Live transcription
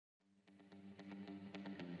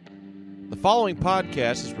The following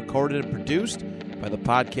podcast is recorded and produced by the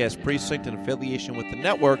Podcast Precinct in affiliation with the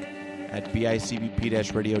network at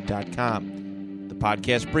bicbp-radio.com. The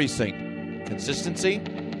Podcast Precinct. Consistency,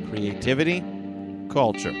 creativity,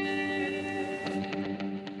 culture.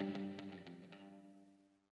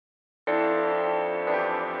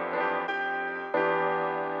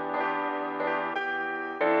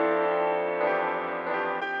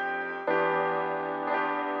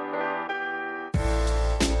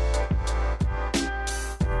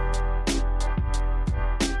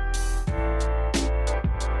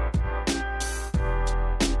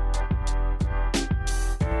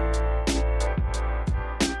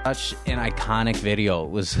 Such an iconic video. It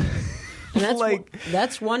was And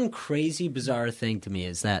that's one crazy, bizarre thing to me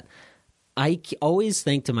is that I always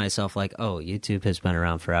think to myself, like, oh, YouTube has been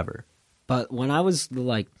around forever. But when I was,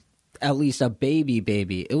 like, at least a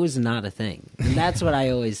baby, it was not a thing. And that's what I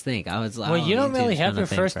always think. I was like, well, you don't really YouTube's have been a your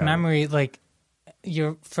thing first forever. memory, like,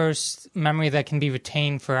 your first memory that can be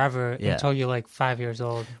retained forever Yeah. until you're, like, 5 years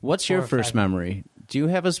old. What's your 4 or first 5. memory? Do you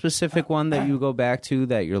have a specific one that you go back to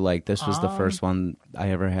that you're like, this was the first one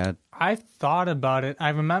I ever had? I thought about it.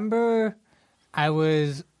 I remember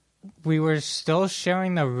we were still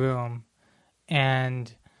sharing the room, and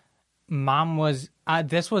Mom was,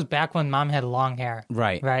 this was back when Mom had long hair.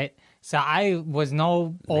 Right. Right? So I was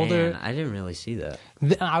no older. Man, I didn't really see that.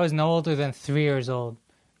 I was no older than 3 years old.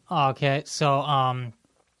 Okay, so I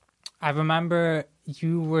remember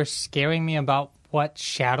you were scaring me about what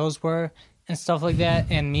shadows were and stuff like that,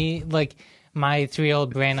 and me, like, my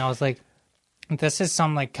 3-year-old brain, I was like, this is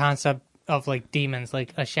some, like, concept of, like, demons,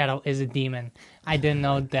 like, a shadow is a demon. I didn't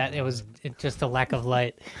know that it was just a lack of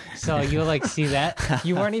light. So you were like, see that?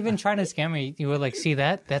 You weren't even trying to scare me. You were like, see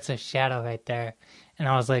that? That's a shadow right there. And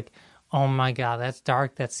I was like, oh my God, that's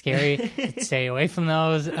dark, that's scary. Stay away from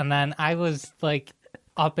those. And then I was, like,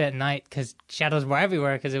 up at night because shadows were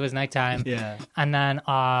everywhere because it was nighttime. Yeah. And then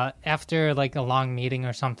after, like, a long meeting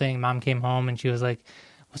or something, Mom came home and she was like,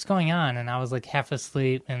 what's going on? And I was, like, half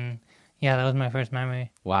asleep. And yeah, that was my first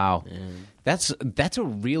memory. Wow. That's a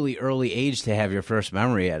really early age to have your first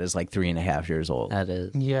memory at, is like 3.5 years old. That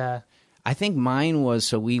is. Yeah. I think mine was,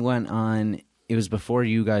 so we went on, it was before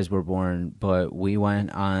you guys were born, but we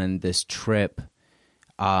went on this trip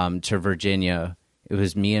to Virginia. It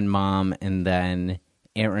was me and Mom, and then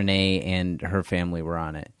Aunt Renee and her family were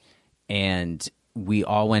on it. And we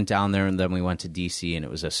all went down there, and then we went to D.C., and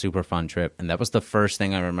it was a super fun trip. And that was the first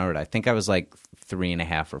thing I remembered. I think I was like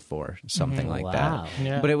 3.5 or 4, something like Wow. that.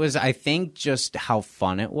 Yeah. But it was, I think, just how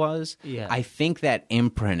fun it was. Yeah. I think that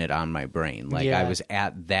imprinted on my brain. Like, Yeah. I was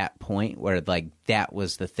at that point where, like, that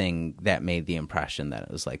was the thing that made the impression that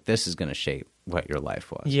it was like, this is going to shape what your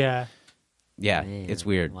life was. Yeah. Yeah, Man, it's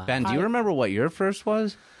weird. wow. Ben, do you remember what your first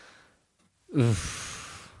was?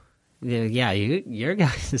 Yeah, your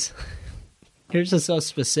guys. Yours is so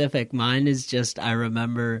specific. Mine is just, I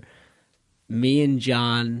remember me and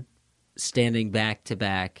John standing back to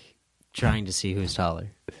back trying to see who's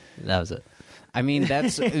taller. That was it. I mean,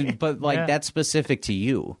 that's, but like, Yeah. that's specific to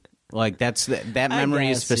you. Like, that memory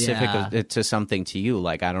is guess, specific yeah. to something to you.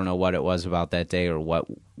 Like, I don't know what it was about that day or what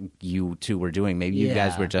you two were doing. Maybe you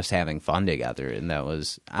guys Yeah. were just having fun together, and that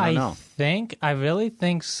was, I don't know. I really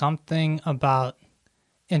think something about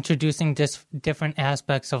introducing different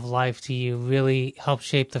aspects of life to you really helped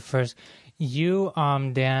shape the first. You,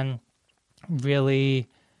 Dan, really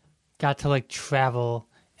got to, like, travel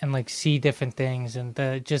and, like, see different things, and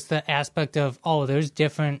the aspect of, oh, there's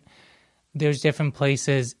different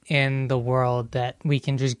places in the world that we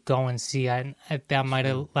can just go and see. That might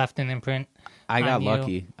have left an imprint. I got on you.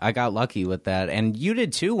 lucky. I got lucky with that, and you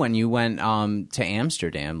did too when you went to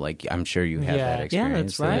Amsterdam. Like, I'm sure you had Yeah. that Yeah,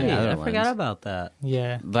 experience. that's right. in the I Netherlands. forgot about that.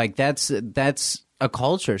 Yeah. Like, that's a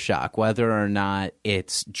culture shock, whether or not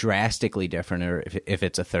it's drastically different, or if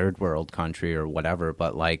it's a third world country or whatever.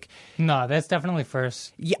 But like, No, that's definitely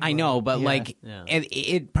first. yeah, I know, but Yeah. like, Yeah.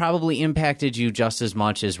 it probably impacted you just as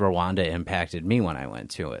much as Rwanda impacted me when I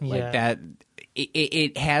went to it. Like Yeah. that.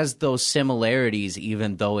 It has those similarities,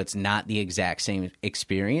 even though it's not the exact same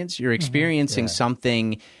experience. You're experiencing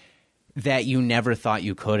something that you never thought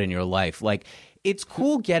you could in your life. Like, it's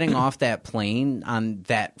cool getting off that plane on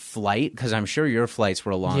that flight, because I'm sure your flights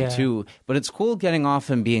were long Yeah. too, but it's cool getting off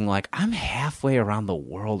and being like, I'm halfway around the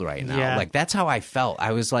world right now. Yeah. Like, that's how I felt.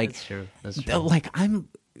 I was like, That's true. That's true. like,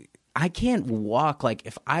 I can't walk. Like,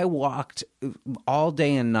 if I walked all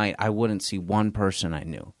day and night, I wouldn't see one person I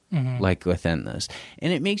knew. Like, within this,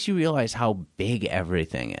 and it makes you realize how big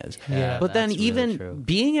everything is. Yeah. But then, That's really even true.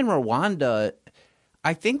 being in Rwanda,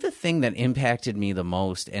 I think the thing that impacted me the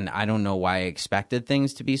most, and I don't know why I expected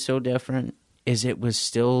things to be so different, is it was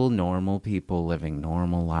still normal people living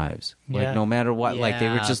normal lives. Like, Yeah. no matter what, like, they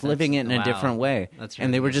were just living it in a different way. That's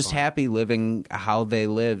and they really were good just point. happy living how they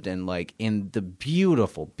lived and, like, in the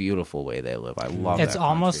beautiful, beautiful way they live. I love It's that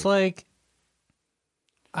almost country. like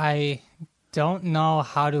I don't know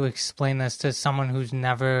how to explain this to someone who's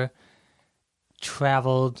never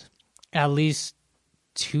traveled at least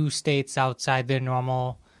 2 states outside their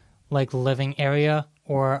normal like living area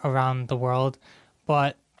or around the world.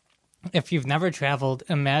 But if you've never traveled,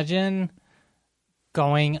 imagine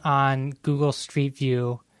going on Google Street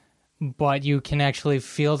View, but you can actually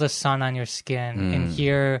feel the sun on your skin and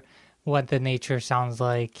hear what the nature sounds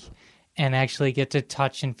like and actually get to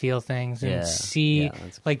touch and feel things and see,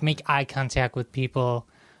 like, make eye contact with people.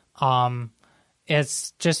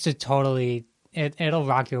 It's just a totally, it'll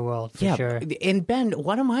rock your world for sure. And Ben,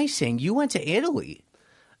 what am I saying? You went to Italy.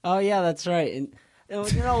 Oh yeah, that's right. And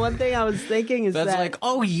you know, one thing I was thinking is That's that like,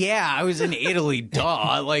 oh yeah, I was in Italy.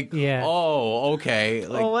 Duh. Like, Yeah. oh, okay.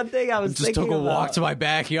 Like, one thing I was just thinking took a walk about- to my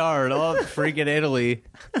backyard. Oh, freaking Italy.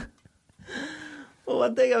 Well,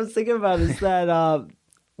 one thing I was thinking about is that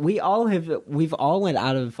we've all went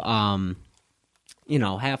out of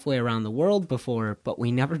halfway around the world before, but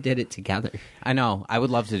we never did it together. I know. I would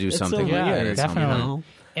love to do something so like that. Yeah, at some definitely. point.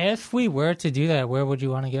 If we were to do that, where would you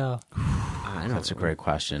want to go? I don't That's a know. great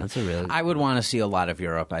question. That's a really. I would want to see a lot of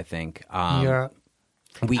Europe, I think. Europe.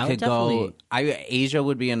 We I would could go. definitely- Asia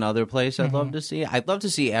would be another place I'd love to see. I'd love to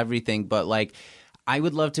see everything, but like, I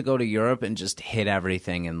would love to go to Europe and just hit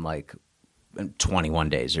everything in like 21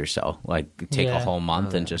 days or so. Like, take a Yeah. whole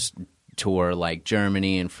month and just tour like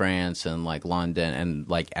Germany and France and like London and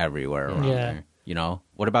like everywhere around Yeah. there. You know?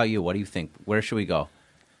 What about you? What do you think? Where should we go?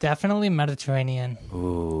 Definitely Mediterranean.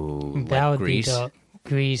 Ooh, That like would Greece. be dope.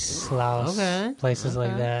 Greece, Laos, Okay. places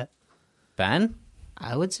like that. Ben?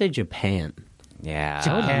 I would say Japan. Yeah.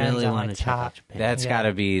 I would Japan's really on want my to check out top. Japan. That's Yeah. got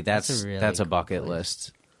to be that's That's a really that's a cool bucket place.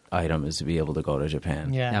 list item is to be able to go to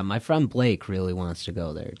Japan. Yeah. Yeah, my friend Blake really wants to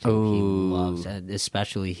go there too. Ooh. He loves it,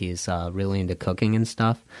 especially he's really into cooking and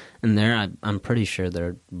stuff. And there, I'm pretty sure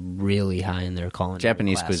they're really high in their culinary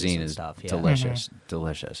Japanese classes cuisine and is stuff. Yeah. delicious,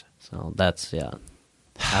 delicious. So that's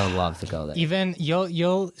I would love to go there. Even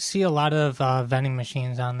you'll see a lot of vending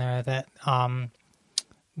machines on there that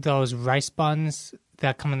those rice buns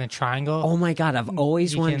that come in the triangle. Oh my god, I've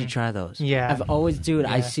always You wanted can- to try those. Yeah. I've always, dude.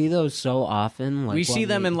 I Yeah. see those so often. Like We see when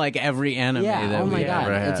them in like every anime Yeah. that Oh my we've god,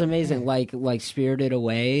 ever had. it's amazing. Like Spirited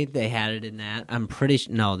Away, they had it in that. I'm pretty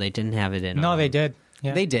sure. No, they didn't have it in. No, they did.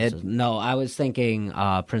 Yeah. They did. No, I was thinking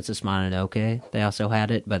Princess Mononoke. They also had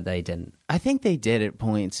it, but they didn't. I think they did at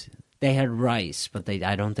points. They had rice, but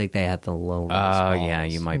I don't think they had the low Oh rice. yeah,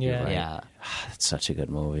 balls. you might be Yeah. right. Yeah. It's such a good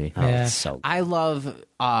movie. Oh, Yeah. it's so. I love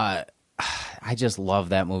I just love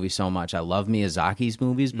that movie so much. I love Miyazaki's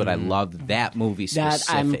movies, but I love that movie That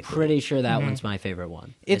specifically. I'm pretty sure that one's my favorite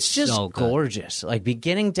one. It's just so good. gorgeous. Like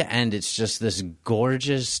beginning to end, it's just this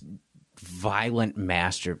gorgeous, violent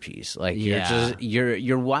masterpiece. Like Yeah.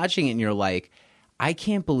 you're watching it and you're like, I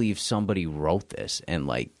can't believe somebody wrote this and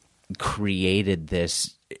like created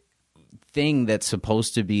this thing that's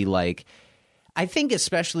supposed to be like. I think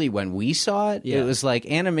especially when we saw it, Yeah. it was like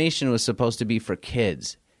animation was supposed to be for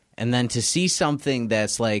kids. And then to see something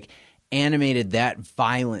that's like animated that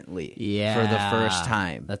violently for the first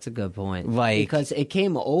time. That's a good point. Like- because it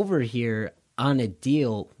came over here on a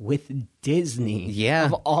deal with Disney. Yeah.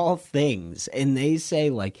 Of all things. And they say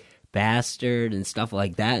like bastard and stuff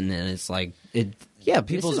like that, and then it's like Yeah,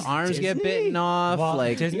 people's This is arms get Disney? bitten off. Well,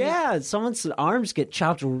 like Disney- yeah, someone's arms get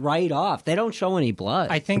chopped right off. They don't show any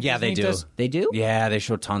blood. I think Yeah, they Disney do. Just, they do? Yeah, they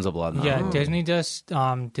show tons of blood. In yeah, that movie. Disney just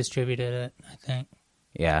distributed it. I think.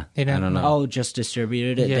 Yeah, They I didn't- don't know. Oh, just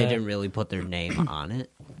distributed it. They Yeah. didn't really put their name on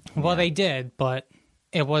it. Well, they did, but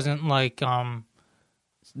it wasn't like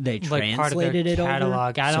They like part of their translated it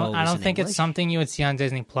catalog. over. I so don't. it I was don't in think it's English? something you would see on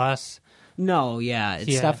Disney Plus. No, yeah, it's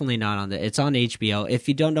Yeah. definitely not on the. It's on HBO. If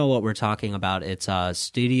you don't know what we're talking about, it's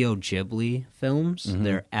Studio Ghibli films.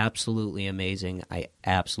 They're absolutely amazing. I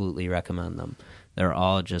absolutely recommend them. They're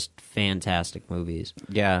all just fantastic movies.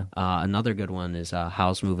 Yeah, Another good one is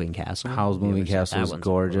Howl's Moving Castle. Howl's You ever Moving seen- Castle that is one's a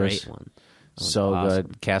gorgeous. Great one. That one's so awesome.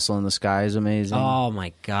 good. Castle in the Sky is amazing. Oh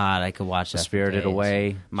my god, I could watch that. for Spirited days.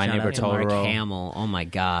 Away, My Shout Neighbor out to Mark Totoro. Hamill. Oh my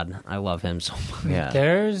god, I love him so much. Yeah,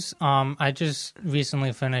 There's I just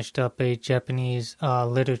recently finished up a Japanese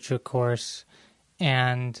literature course,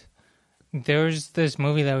 and there's this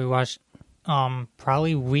movie that we watched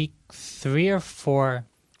probably week 3 or 4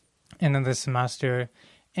 into the semester,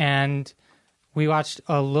 and we watched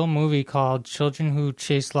a little movie called Children Who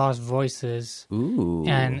Chase Lost Voices. Ooh,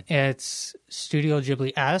 And it's Studio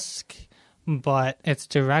Ghibli-esque, but it's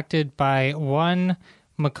directed by one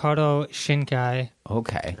Makoto Shinkai.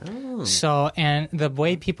 Okay. So, and the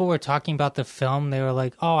way people were talking about the film, they were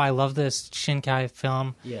like, "Oh, I love this Shinkai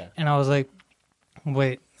film." Yeah. And I was like,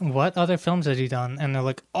 "Wait, what other films has he done?" And they're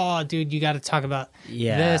like, "Oh, dude, you got to talk about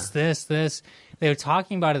this." They were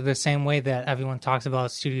talking about it the same way that everyone talks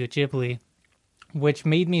about Studio Ghibli, which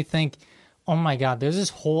made me think, "Oh my God, there's this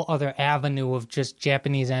whole other avenue of just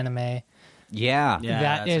Japanese anime." Yeah.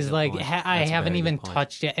 That is like I haven't even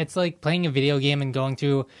touched it. It's like playing a video game and going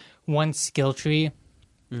through one skill tree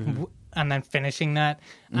and then finishing that,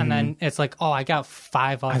 and then it's like, oh, I got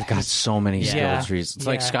 5 others. I've got so many skill trees. It's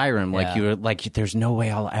like Skyrim. Like you're like, there's no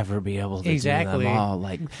way I'll ever be able to do them all.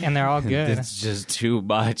 Like, and they're all good. It's just too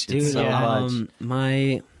much. Dude, it's so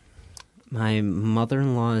much. My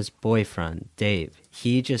mother-in-law's boyfriend, Dave,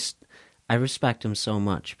 I respect him so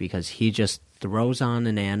much because he just throws on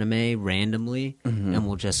an anime randomly and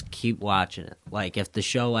will just keep watching it. Like, if the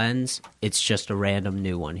show ends, it's just a random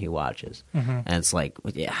new one he watches. And it's like,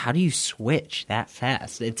 how do you switch that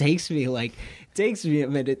fast? It takes me a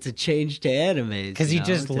minute to change to anime. Because you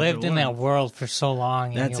just lived in that world for so long.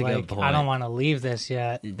 And That's you're a like, good point. I don't want to leave this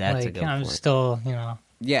yet. That's a good I'm point. still,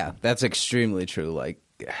 Yeah, that's extremely true. Like,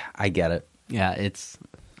 I get it. Yeah, it's...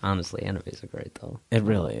 Honestly, animes are great, though. It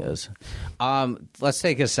really is. Let's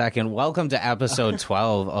take a second. Welcome to episode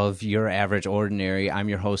 12 of Your Average Ordinary. I'm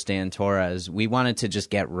your host, Dan Torres. We wanted to just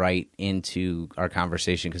get right into our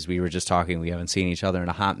conversation because we were just talking. We haven't seen each other in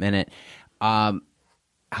a hot minute.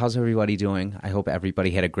 How's everybody doing? I hope everybody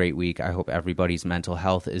had a great week. I hope everybody's mental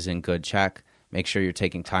health is in good check. Make sure you're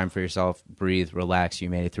taking time for yourself. Breathe, relax. You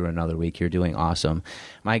made it through another week. You're doing awesome.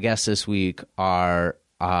 My guests this week are...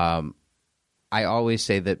 I always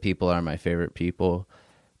say that people are my favorite people,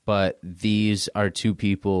 but these are two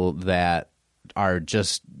people that are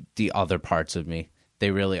just the other parts of me.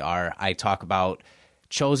 They really are. I talk about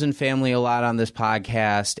chosen family a lot on this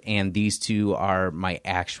podcast, and these two are my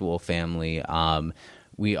actual family.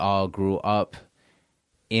 We all grew up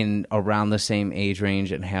in around the same age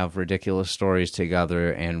range and have ridiculous stories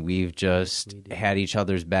together, and we've just had each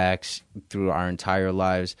other's backs through our entire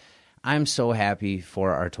lives. I'm so happy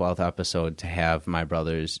for our 12th episode to have my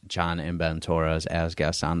brothers, John and Ben Torres, as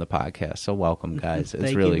guests on the podcast. So welcome, guys.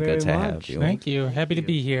 It's really good to have you. Thank you. Happy to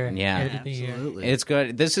be here. Yeah. Happy to be here. It's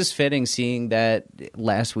good. This is fitting, seeing that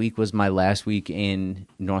last week was my last week in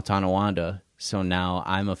North Tonawanda. So now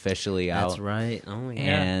I'm officially out. That's right. Oh, my God.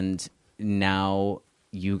 And now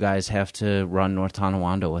you guys have to run North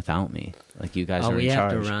Tonawanda without me. Like, you guys are in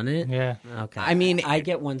charge. We have to run it? Yeah. Okay. I mean, I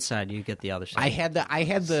get one side, you get the other side. I had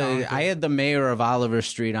the mayor of Oliver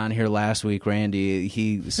Street on here last week, Randy.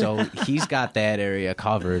 He's got that area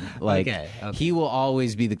covered. Like, Okay. he will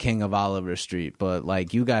always be the king of Oliver Street, but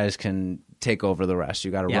like, you guys can take over the rest.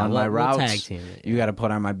 You got to run my routes. We'll tag team it, You got to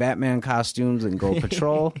put on my Batman costumes and go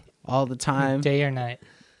patrol all the time. Day or night?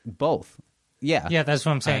 Both. Yeah. Yeah, that's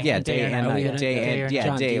what I'm saying. Yeah, day and night.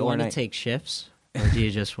 John, do you or want to night. take shifts? Or do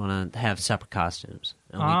you just want to have separate costumes?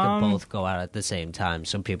 And we could both go out at the same time.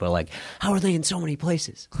 So people are like, how are they in so many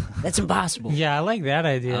places? That's impossible. Yeah, I like that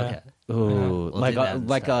idea. Okay. Ooh, We'll do that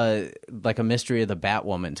like a Mystery of the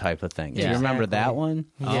Batwoman type of thing. Do Yeah. you remember Exactly. that one?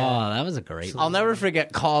 Oh, that was a great one. I'll never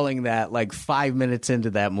forget calling that like 5 minutes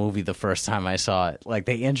into that movie the first time I saw it. Like,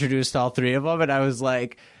 they introduced all three of them, and I was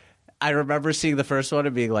like, I remember seeing the first one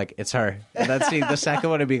and being like, it's her. And then seeing the second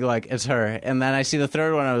one and being like, it's her. And then I see the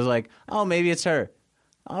third one, I was like, oh, maybe it's her.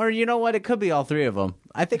 Or you know what? It could be all three of them.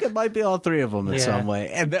 I think it might be all three of them in some way.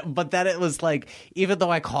 And but then it was like, even though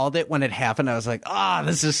I called it when it happened, I was like,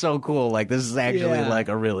 this is so cool. Like, this is actually like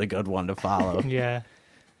a really good one to follow. Yeah.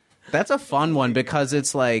 That's a fun one because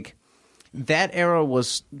it's like, that era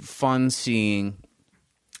was fun seeing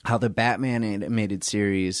how the Batman animated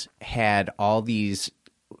series had all these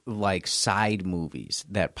like side movies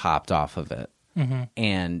that popped off of it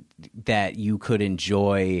and that you could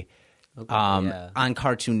enjoy on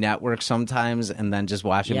Cartoon Network sometimes and then just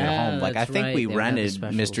watch them at home. Like, I think we rented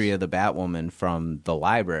Mystery of the Batwoman from the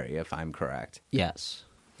library, if I'm correct. Yes.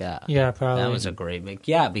 Yeah. Yeah, probably. That was a great make.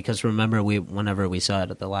 Yeah, because remember, whenever we saw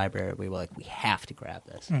it at the library, we were like, we have to grab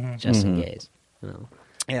this just in case. You know?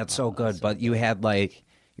 Yeah, it's so good. But you had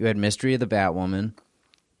Mystery of the Batwoman.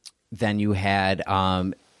 Then you had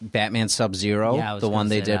Batman Sub-Zero, the one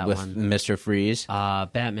they did with Mr. Freeze.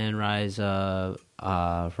 Batman Rise of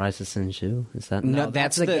Sin-Shu. Is that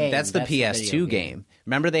that's the PS2 game.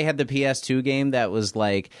 Remember they had the PS2 game that was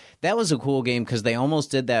a cool game because they almost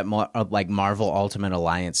did that like Marvel Ultimate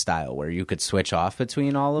Alliance style where you could switch off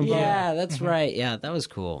between all of them. Yeah, that's right. Yeah, that was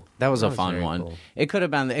cool. That was a fun one. Cool. It could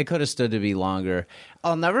have stood to be longer.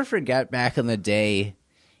 I'll never forget back in the day.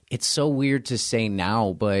 it's so weird to say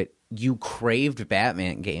now, but you craved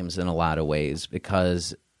Batman games in a lot of ways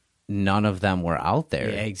because none of them were out there.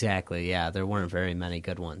 Yeah, exactly. Yeah, there weren't very many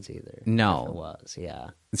good ones either. No. If it was, yeah.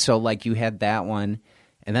 So, like, you had that one,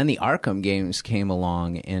 and then the Arkham games came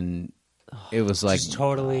along, and it was like... Just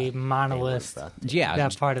totally monolith. Yeah.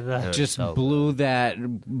 That part of the... Just so blew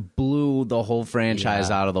the whole franchise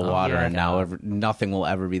out of the water, yeah. and now nothing will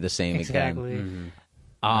ever be the same again. Exactly.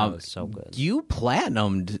 That was so good. You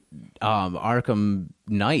platinumed Arkham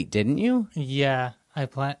Knight, didn't you? Yeah, I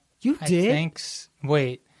plan. You I did? think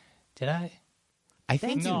Wait, did I? I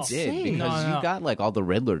think No. you did because No. you got like all the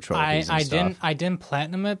Riddler trophies and I stuff. I didn't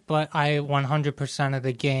platinum it, but I 100% of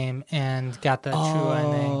the game and got the true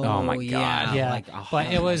ending. Oh my God. Yeah, like,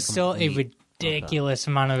 but it was still a ridiculous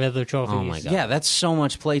amount of Riddler trophies. Oh my God. Yeah, that's so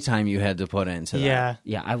much playtime you had to put into that. Yeah.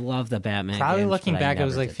 Yeah, I love the Batman Probably games, looking but I back, it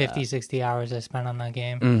was never like did 50, that. 60 hours I spent on that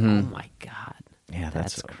game. Oh my God. Yeah,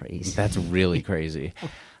 That's crazy. That's really crazy.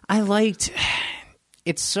 I liked...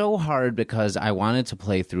 It's so hard because I wanted to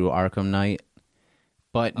play through Arkham Knight,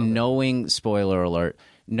 but knowing, spoiler alert,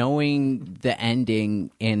 knowing the ending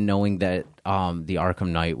and knowing that the Arkham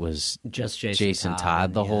Knight was Just Jason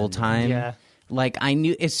Todd the whole time, Yeah. like I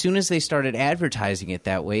knew as soon as they started advertising it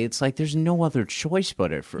that way, it's like there's no other choice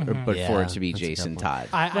but for it to be that's a Jason good Todd.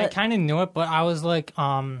 I kind of knew it, but I was like,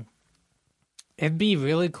 it'd be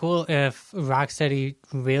really cool if Rocksteady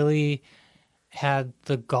really had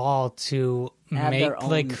the gall to Add their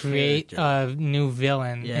own create character. a new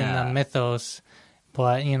villain in Yeah. the mythos.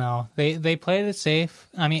 But they played it safe.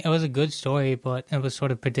 I mean, it was a good story, but it was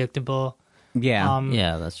sort of predictable. Yeah,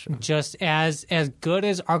 Yeah, that's true. Just as good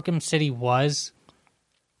as Arkham City was,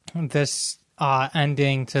 this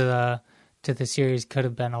ending to the series could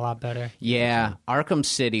have been a lot better. yeah. Arkham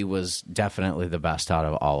City was definitely the best out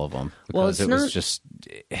of all of them because Well, it's it was not- just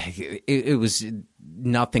it was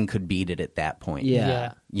nothing could beat it at that point.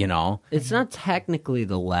 Yeah. You know. It's not technically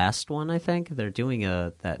the last one, I think. They're doing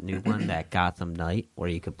that new one, that Gotham Knight, where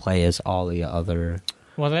you could play as all the other...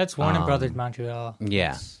 Well, that's Warner Brothers Montreal.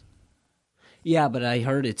 Yeah. Yeah, but I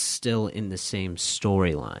heard it's still in the same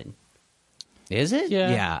storyline. Is it? Yeah,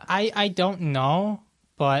 Yeah. I don't know,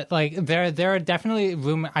 but like there are definitely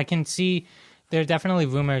I can see there are definitely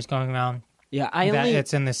rumors going around Yeah, that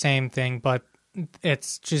it's in the same thing, but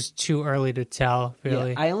it's just too early to tell.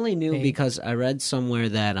 Really, I only knew because I read somewhere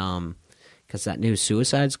that because that new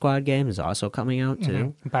Suicide Squad game is also coming out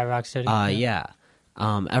too. by Rocksteady. Yeah.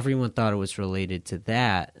 Everyone thought it was related to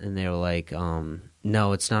that, and they were like,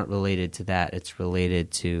 no, it's not related to that. It's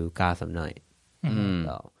related to Gotham Knight.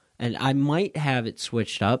 So, and I might have it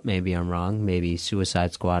switched up. Maybe I'm wrong. Maybe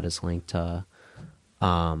Suicide Squad is linked to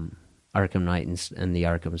Arkham Knight and the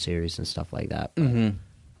Arkham series and stuff like that. But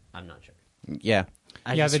I'm not sure. Yeah.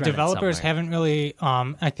 I yeah, just the read it developers somewhere. haven't really.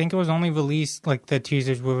 I think it was only released like the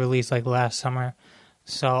teasers were released like last summer,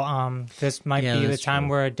 so this might Yeah, be the that's time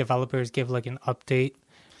true. where developers give like an update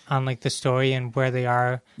on like the story and where they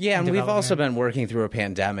are. Yeah, in and we've also development. been working through a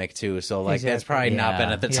pandemic too, so like that's Exactly. probably not been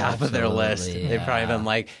Yeah. at the Yeah, top of their list. absolutely, They've probably been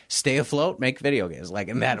like, stay afloat, make video games, like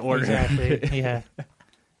in that order. Exactly. Yeah.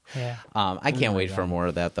 Yeah. I can't wait for more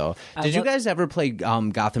of that though. I Did you lo- guys ever play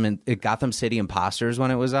Gotham City Imposters when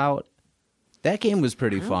it was out? That game was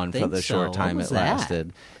pretty fun for think the so. short What time it was that?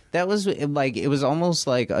 lasted. That was like it was almost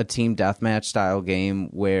like a team deathmatch style game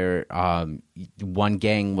where one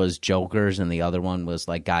gang was Jokers and the other one was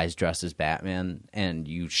like guys dressed as Batman, and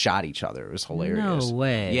you shot each other. It was hilarious. No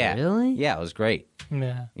way. Yeah, Really? Yeah, it was great.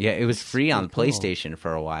 Yeah. Yeah, it was free on cool. PlayStation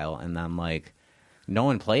for a while, and then like no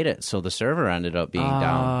one played it, so the server ended up being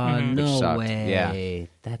down. Which No sucked. way. Yeah,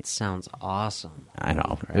 That sounds awesome. I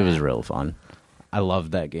know. It was real fun. I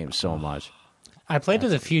loved that game so much. I played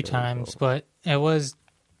it a few times, but it was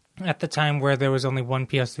at the time where there was only one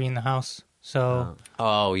PS3 in the house. So,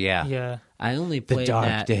 Oh yeah, yeah. I only the played dark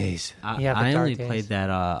that. days. Yeah, the I dark only days. played that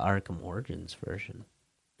Arkham Origins version.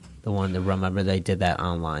 The one that remember they did that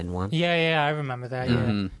online one. Yeah, I remember that. Yeah.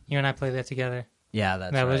 Mm-hmm. You and I played that together. Yeah,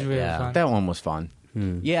 that's That was right, really yeah. fun. That one was fun.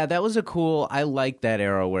 Yeah, that was a cool. I liked that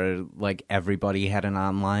era where like everybody had an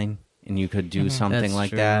online and you could do something That's like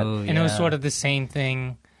true, that. And it was yeah. sort of the same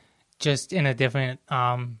thing, just in a different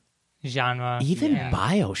genre. Even Yeah.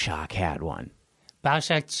 BioShock had one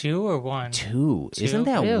Bioshock 2 or 1? too. Two? Isn't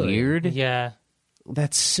that Really? weird? Yeah.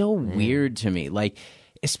 That's so weird to me. Like,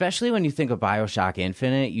 especially when you think of BioShock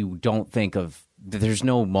Infinite, you don't think of there's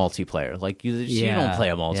no multiplayer. Like you don't Yeah. play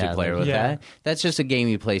a Yeah, multiplayer with yeah. that. That's just a game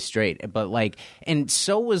you play straight. But like, and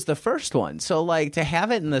so was the first one. So like to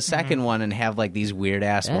have it in the second one and have like these weird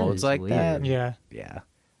ass That modes is like weird. that. Yeah. Yeah,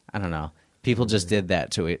 I don't know. People just did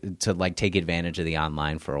that to like take advantage of the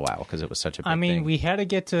online for a while because it was such a big thing. We had to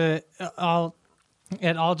get to all.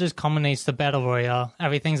 It all just culminates to battle royale.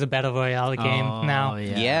 Everything's a battle royale game now.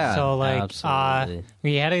 Yeah. So like, absolutely.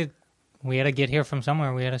 we had to get here from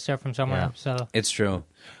somewhere. We had to start from somewhere. Yeah. So It's true.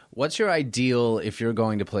 What's your ideal, if you're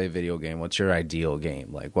going to play a video game, what's your ideal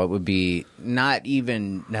game? Like, what would be not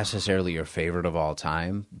even necessarily your favorite of all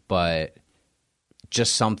time, but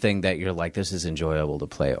just something that you're like, this is enjoyable to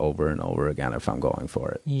play over and over again if I'm going for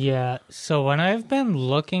it? yeah. So when I've been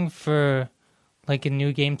looking for like a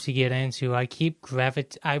new game to get into, I keep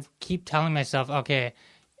telling myself, okay,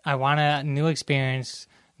 I want a new experience,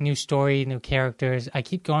 new story, new characters. I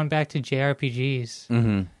keep going back to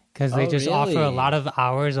JRPGs because they just offer a lot of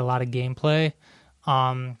hours, a lot of gameplay,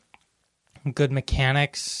 good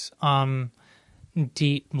mechanics,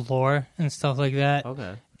 deep lore and stuff like that.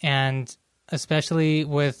 Okay. And especially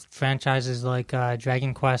with franchises like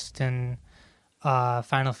Dragon Quest and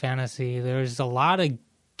Final Fantasy, there's a lot of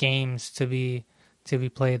games to be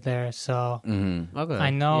played there. So Okay. I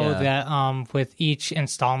know Yeah. that with each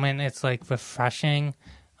installment, it's like a refreshing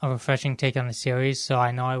take on the series. So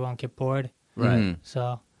I know I won't get bored. Right.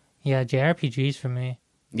 So yeah, JRPGs for me.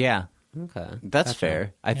 Yeah. Okay. That's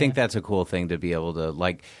fair. I think that's a cool thing to be able to,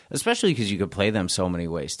 like, especially because you could play them so many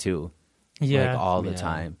ways too. Yeah, Like, all the Yeah.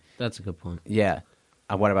 time. That's a good point. Yeah.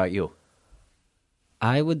 What about you?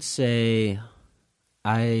 I would say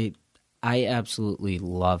I absolutely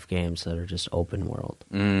love games that are just open world.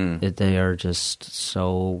 That they are just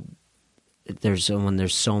so when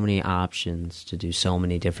there's so many options to do so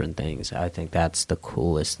many different things. I think that's the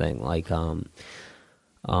coolest thing. Like oh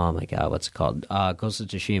my god, what's it called? Ghost of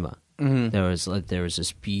Tsushima. There was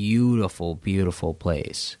this beautiful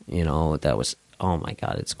place, that was, oh my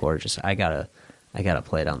god, it's gorgeous. I gotta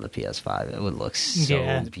play it on the PS5. It would look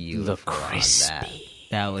so beautiful. crispy.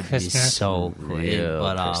 That would Christmas. be so cool.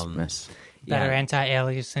 But Christmas. better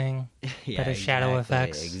anti-aliasing, better shadow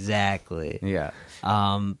effects. Exactly. Yeah.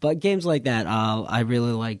 But games like that, I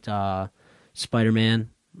really liked Spider-Man.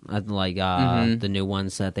 I like the new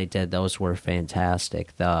ones that they did. Those were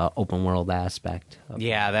fantastic. The open world aspect.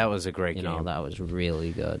 Yeah, that was a great game. That was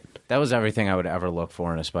really good. That was everything I would ever look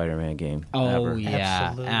for in a Spider-Man game. Oh ever.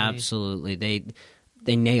 yeah, absolutely.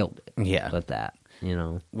 They nailed it. Yeah. With that,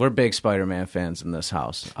 We're big Spider-Man fans in this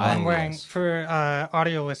house. I'm wearing, for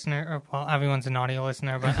audio listener, or well, everyone's an audio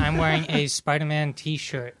listener, but I'm wearing a Spider-Man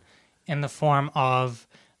T-shirt in the form of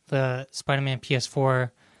the Spider-Man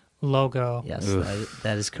PS4 logo. Yes,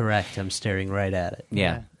 that is correct. I'm staring right at it.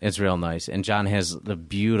 Yeah, it's real nice. And John has the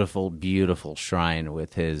beautiful, beautiful shrine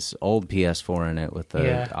with his old PS4 in it with the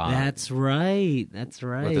That's right.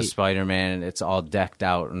 with the Spider-Man. It's all decked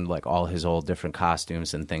out and like all his old different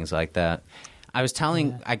costumes and things like that. I was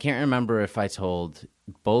telling, I can't remember if I told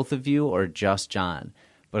both of you or just John,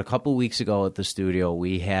 but a couple weeks ago at the studio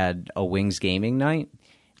we had a Wings gaming night.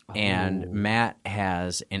 And Matt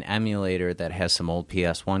has an emulator that has some old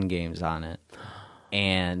PS1 games on it.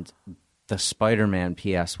 And the Spider-Man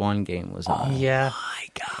PS1 game was on it. Yeah.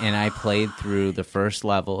 And I played through the first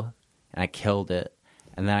level, and I killed it.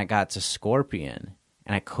 And then I got to Scorpion,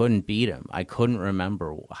 and I couldn't beat him. I couldn't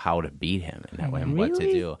remember how to beat him and what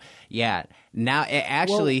to do. Yeah. Now,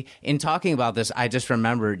 in talking about this, I just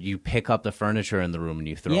remembered you pick up the furniture in the room and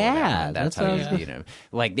you throw it at him. That's how you beat him.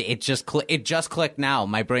 Like, it just clicked now.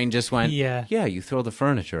 My brain just went, yeah, you throw the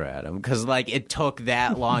furniture at him. Because, like, it took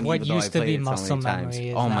that long. What even though used I to be played it so muscle many times. memory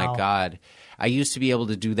is Oh, my now- God. I used to be able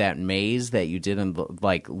to do that maze that you did in,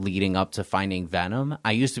 like, leading up to finding Venom.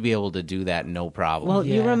 I used to be able to do that no problem. Well,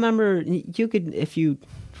 you remember, you could, if you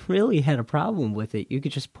really had a problem with it, you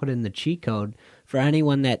could just put in the cheat code. For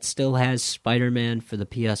anyone that still has Spider-Man for the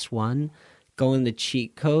PS1, go in the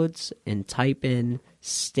cheat codes and type in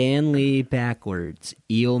Stanley backwards,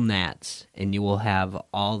 Eel Nats, and you will have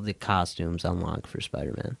all the costumes unlocked for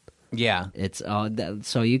Spider-Man. Yeah. It's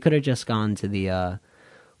so you could have just gone to the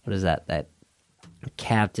what is that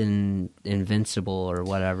Captain Invincible or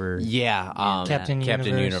whatever. Yeah, Captain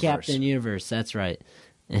Universe. Captain Universe, that's right.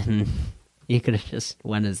 And you could have just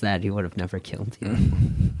went as that. He would have never killed you.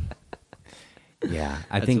 Yeah,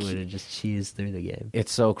 I That's think would have just cheesed through the game.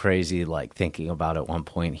 it's so crazy. Like thinking about at one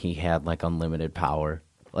point, he had like unlimited power.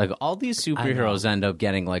 Like all these superheroes end up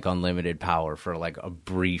getting like unlimited power for like a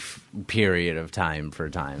brief period of time for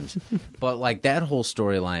times. But like that whole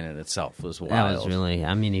storyline in itself was wild. That was really.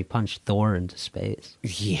 I mean, he punched Thor into space.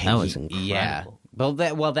 Yeah, that was incredible. Yeah.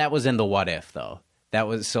 Well, that was in the What If though. That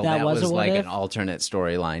was That that was was a like what an if? alternate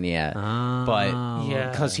storyline, yeah. Oh, But Yeah.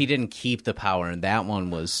 because he didn't keep the power, and that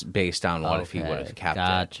one was based on what if he would have kept it.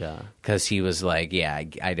 Gotcha. Because he was like, yeah,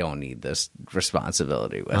 I don't need this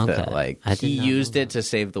responsibility with Okay. it. Like I did he not used know it to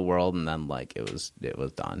save the world, and then like it was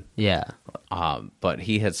done. Yeah. But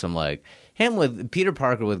he had some like him with Peter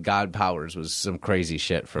Parker with God powers was some crazy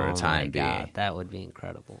shit for a Oh time my being. God, that would be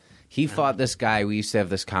incredible. He fought this guy. We used to have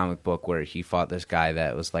this comic book where he fought this guy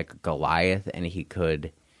that was like Goliath, and he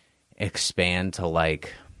could expand to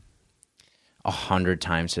like 100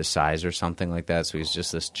 times his size or something like that. So he's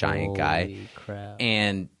just this giant guy. Holy crap.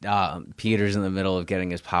 And Peter's in the middle of getting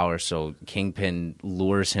his power, so Kingpin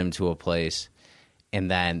lures him to a place, and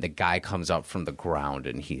then the guy comes up from the ground,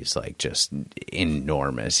 and he's like just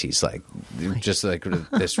enormous. He's like just like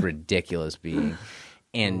this ridiculous being.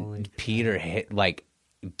 And Peter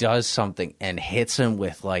does something and hits him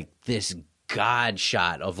with like this god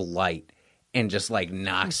shot of light and just like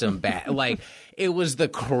knocks him back. Like it was the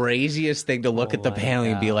craziest thing to look at the panel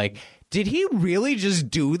and be like, did he really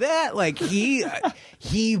just do that? Like he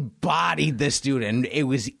bodied this dude, and it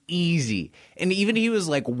was easy. And even he was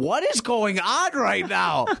like, what is going on right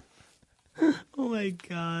now? Oh my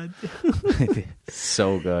God.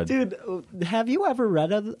 So good. Dude, have you ever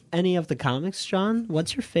read any of the comics, John?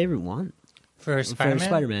 What's your favorite one? For Spider-Man? For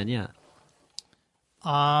Spider-Man, yeah.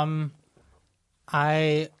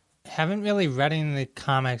 I haven't really read any of the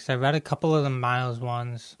comics. I read a couple of the Miles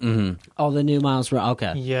ones. Oh, the new Miles Morales.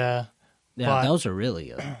 Okay. Yeah. Yeah, but- those are really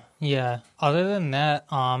good. Yeah. Other than that,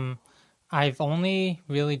 I've only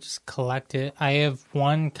really just collected. I have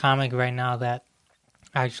one comic right now that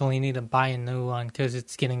I actually need to buy a new one because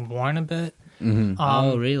it's getting worn a bit.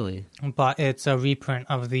 Oh, really? But it's a reprint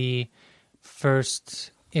of the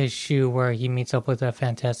first issue where he meets up with the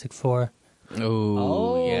Fantastic Four.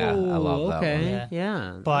 Oh, yeah. I love that okay. one. Yeah.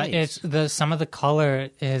 Yeah. But nice. it's some of the color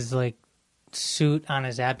is like suit on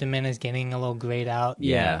his abdomen is getting a little grayed out.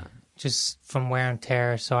 Yeah. Just from wear and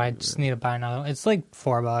tear. So I just need to buy another one. It's like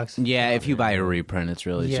 $4. Yeah, if you buy a reprint, it's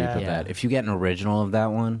really Yeah. cheap at that. If you get an original of that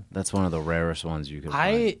one, that's one of the rarest ones you can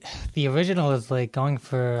find. The original is like going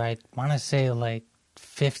for, I want to say like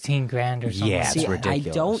 15 grand or something. Yeah, like it's See, that. ridiculous. I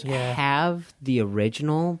don't Yeah. have the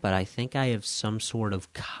original, but I think I have some sort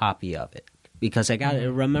of copy of it because I got it.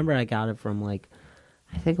 Remember, I got it from I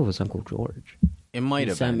think it was Uncle George. It might He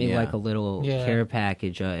have sent been, me yeah. like a little Yeah. care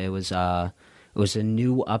package. It was a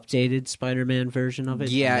new updated Spider-Man version of it.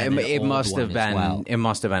 Yeah, and then it an must old have one as been. well. It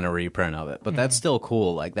must have been a reprint of it, but that's still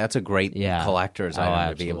cool. Like that's a great Yeah. collector's Oh,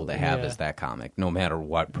 item to be able to absolutely. have Yeah. is that comic, no matter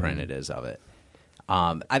what print it is of it.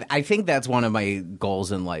 I think that's one of my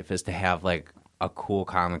goals in life is to have like a cool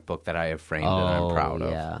comic book that I have framed and I'm Oh, proud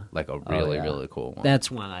yeah. of, like a really yeah. really cool one. That's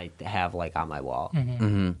one I have on my wall.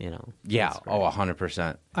 You know. Yeah, That's great.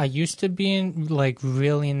 100%. I used to be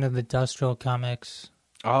really into the Dustro comics.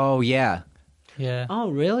 Oh yeah, Yeah. Oh,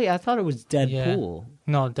 really? I thought it was Deadpool.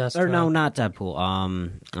 No, Dustro. Or no, not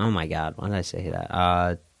Deadpool. Oh my God, why did I say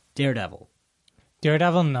that? Daredevil.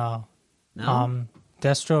 Daredevil, no. No.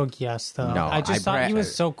 Deathstroke, yes, though. No, I just thought he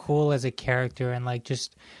was so cool as a character and like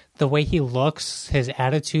just the way he looks, his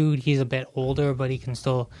attitude. He's a bit older, but he can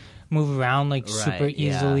still move around like super Right,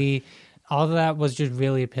 yeah. easily. All of that was just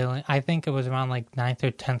really appealing. I think it was around like 9th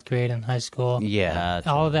or 10th grade in high school. yeah,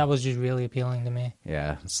 All of that was just really appealing to me.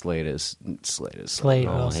 yeah. Slade is so Slade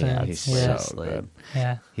good. Wilson. yeah, He's Yeah. so Slade. good.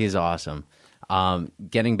 Yeah. He's awesome.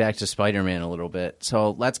 Getting back to Spider-Man a little bit.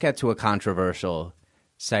 So let's get to a controversial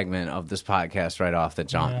segment of this podcast right off the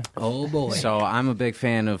jump. Yeah. Oh boy. So I'm a big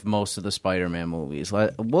fan of most of the Spider-Man movies.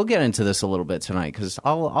 We'll get into this a little bit tonight because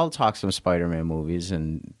I'll talk some Spider-Man movies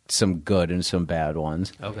and some good and some bad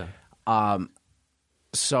ones. Okay.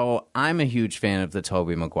 So I'm a huge fan of the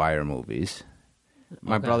Tobey Maguire movies.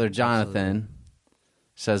 My Okay, brother Jonathan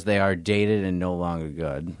says they are dated and no longer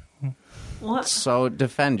good. What? So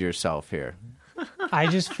defend yourself here. I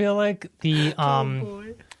just feel like the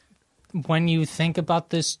when you think about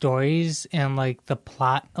the stories and like the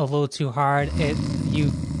plot a little too hard,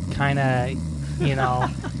 you kind of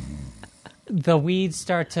the weeds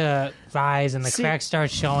start to rise and the See, cracks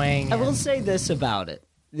start showing. I will and- say this about it: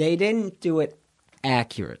 they didn't do it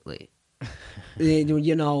accurately. He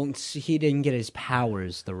didn't get his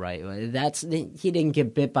powers the right way. He didn't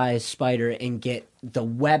get bit by a spider and get the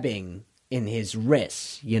webbing in his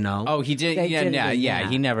wrists. Oh, he did. They Yeah, did it, yeah.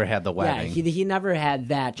 He never had the Yeah, webbing. he never had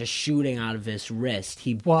that just shooting out of his wrist.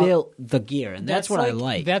 He Well, built the gear, and that's what I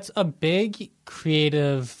like. That's a big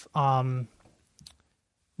creative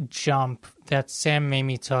jump that Sam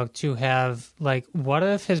Raimi took to have like, what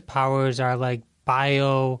if his powers are like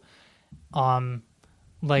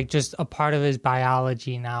like just a part of his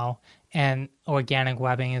biology now, and organic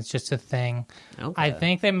webbing is just a thing. Okay. I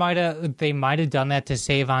think they might have done that to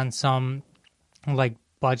save on some like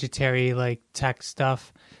budgetary like tech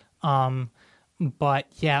stuff. But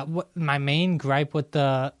yeah, my main gripe with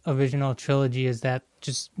the original trilogy is that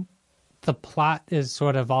just the plot is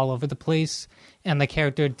sort of all over the place, and the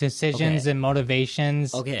character decisions and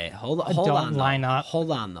motivations. Okay, hold don't on. line up.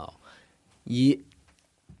 Hold on, though.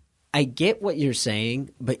 I get what you're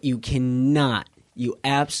saying, but you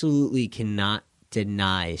absolutely cannot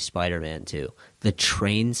deny Spider-Man 2. The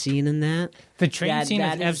train scene in that. The train scene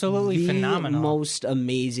is absolutely phenomenal. The most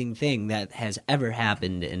amazing thing that has ever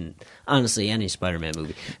happened in, honestly, any Spider-Man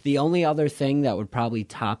movie. The only other thing that would probably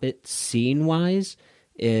top it scene-wise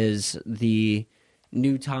is the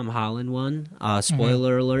new Tom Holland one.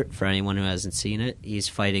 Spoiler alert for anyone who hasn't seen it. He's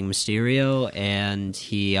fighting Mysterio, and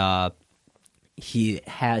he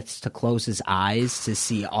has to close his eyes to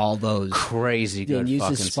see all those Crazy good and use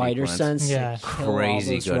fucking his spider sequence. sense Yeah. to kill Crazy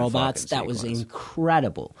all those good robots. fucking That was sequence.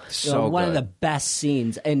 incredible. So one of good. the best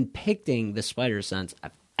scenes in depicting the spider sense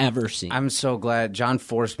I've ever seen. I'm so glad John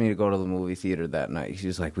forced me to go to the movie theater that night. He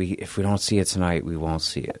was like, if we don't see it tonight, we won't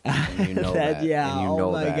see it. And you know that. Yeah, and you oh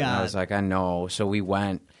know my that. And I God. was like, I know. So we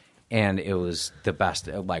went, and it was the best,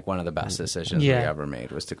 like one of the best decisions Yeah. we ever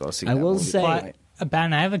made was to go see I that will movie say- that But night.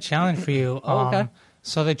 Ben, I have a challenge for you. Okay.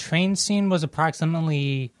 So the train scene was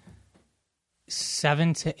approximately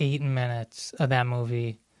 7 to 8 minutes of that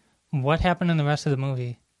movie. What happened in the rest of the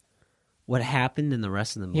movie? What happened in the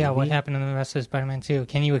rest of the movie? Yeah, what happened in the rest of Spider-Man 2?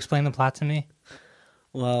 Can you explain the plot to me?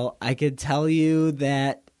 Well, I could tell you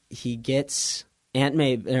that he gets Aunt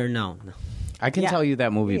May, or no. I can Yeah. tell you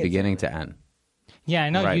that movie It's- beginning to end. Yeah, I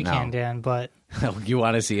know Right you now. can, Dan, but You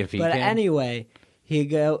want to see if he But can? anyway,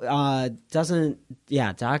 Doc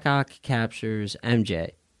Ock captures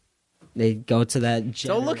MJ. They go to that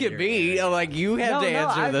Don't look at generator me. area. Like, you have No, to no,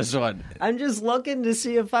 answer this one. I'm just looking to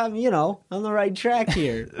see if I'm, on the right track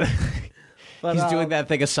here. But, He's doing that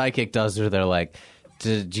thing a psychic does where they're like,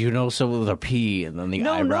 do you know someone with a P? And then the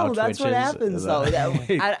eyebrow No, that's twitches. what happens, though.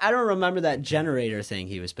 I don't remember that generator thing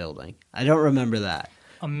he was building. I don't remember that.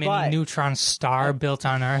 a mini But- neutron star built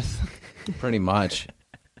on Earth. Pretty much.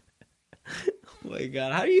 Oh my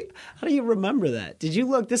God, how do you remember that? Did you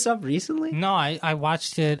look this up recently? No, I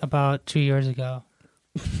watched it about 2 years ago.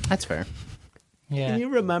 That's fair. Yeah. Can you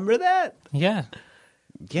remember that? Yeah.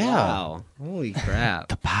 Yeah. Wow. Holy crap.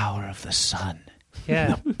 The power of the sun.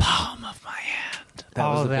 Yeah. Palm of my hand.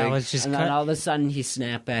 That was just And then all of a sudden he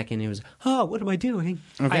snapped back and he was, oh, what am I doing?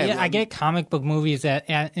 I get comic book movies that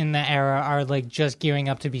in that era are like just gearing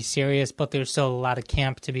up to be serious, but there's still a lot of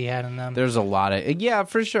camp to be had in them. There's a lot of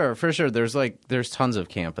for sure. There's tons of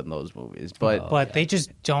camp in those movies, but They just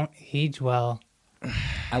don't age well.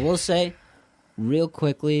 I will say, real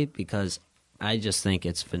quickly, because I just think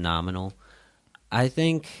it's phenomenal. I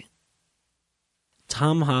think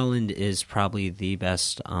Tom Holland is probably the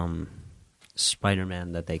best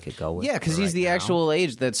Spider-Man that they could go with. yeah, because for he's right the now. actual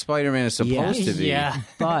age that Spider-Man is supposed to be. Yeah.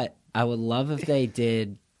 But I would love if they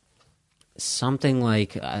did something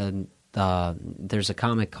like there's a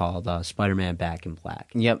comic called Spider-Man Back in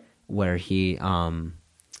Black. Yep. Where he's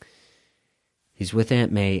with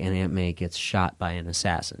Aunt May, and Aunt May gets shot by an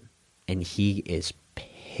assassin, and he is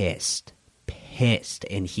pissed,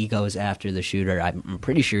 and he goes after the shooter. I'm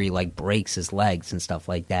pretty sure he like breaks his legs and stuff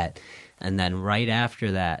like that, and then right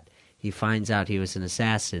after that, he finds out he was an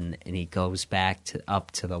assassin, and he goes back up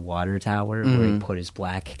to the water tower where he put his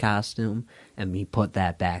black costume, and he put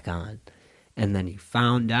that back on, and then he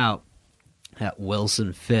found out that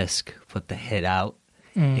Wilson Fisk put the hit out.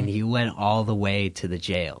 And he went all the way to the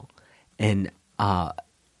jail, and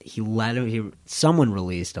he let him. Someone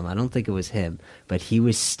released him. I don't think it was him, but he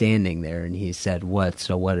was standing there, and he said, "What?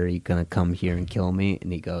 So what? Are you going to come here and kill me?"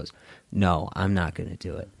 And he goes, "No, I'm not going to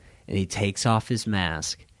do it." And he takes off his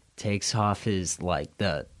mask, takes off his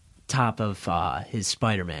the top of his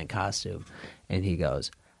Spider-Man costume, and he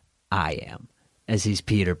goes, "I am," as he's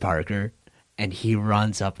Peter Parker, and he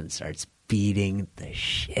runs up and starts beating the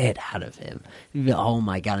shit out of him. Oh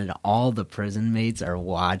my God, and all the prison mates are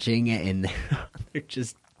watching it, and they're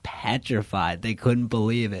just petrified. They couldn't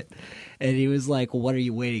believe it. And he was like, what are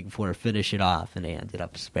you waiting for? Finish it off. And they ended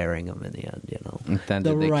up sparing him in the end, And then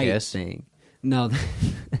the did they right kiss? thing. No,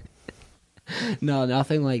 no,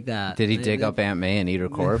 nothing like that. Did he dig up Aunt May and eat her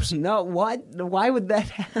corpse? No, what? Why would that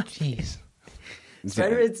happen? Jeez.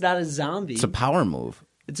 Spider-Man's not a zombie. It's a power move.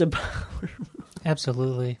 It's a power.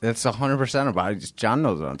 Absolutely. That's 100% about it. John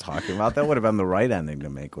knows what I'm talking about. That would have been the right ending to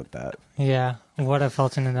make with that. Yeah. What a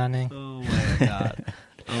alternate ending. Oh my God.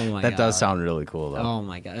 Oh my God. That does sound really cool, though. Oh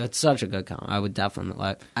my God, it's such a good comment. I would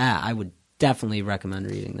definitely definitely recommend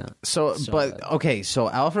reading that. So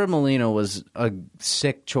Alfred Molina was a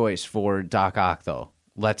sick choice for Doc Ock, though.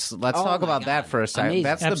 Let's talk about that for a second. Amazing.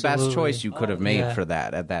 That's the best choice you could have made for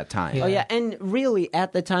that at that time. Oh yeah, and really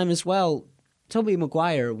at the time as well, Tobey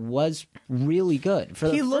Maguire was really good. For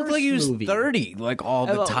the He looked first like he was movie. 30, like all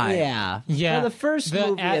the time. Yeah. Yeah. For the first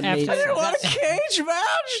movie, it made after- sense. Want a cage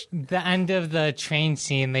match? The end of the train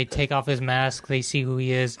scene, they take off his mask, they see who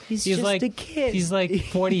he is. He's just like a kid. He's like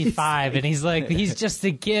 45, and he's just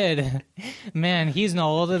a kid. Man, he's no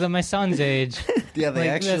older than my son's age. Yeah, they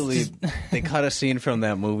Like, that's actually just- they cut a scene from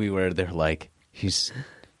that movie where they're like, he's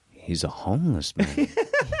a homeless man.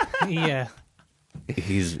 Yeah.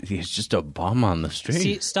 he's just a bum on the street.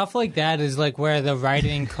 See, stuff like that is like where the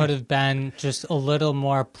writing could have been just a little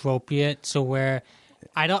more appropriate. So where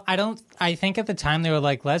I think at the time they were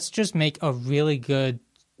like, let's just make a really good,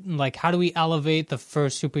 like, how do we elevate the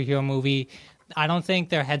first superhero movie? I don't think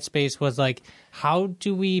their headspace was like, how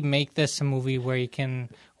do we make this a movie where you can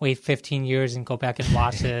wait 15 years and go back and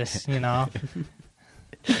watch this, you know?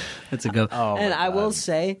 That's a good. Oh, and my I will God.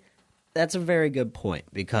 say, that's a very good point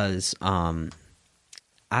because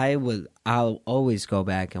I'll always go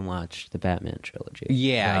back and watch the Batman trilogy.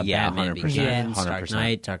 Yeah, Batman 100%, Begins, Dark 100%.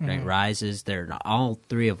 Knight, Dark Knight Rises. They're all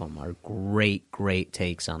three of them are great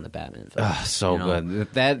takes on the Batman film. So You know,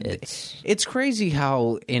 good. it's- It's crazy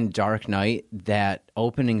how in Dark Knight that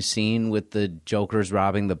opening scene with the Joker's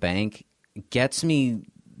robbing the bank gets me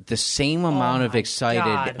the same amount of my excited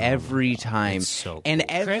God. every time. It's so cool. And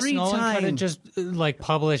Chris every Nolan could time have just like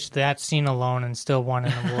published that scene alone and still won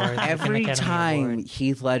an award. like an every Academy time Award.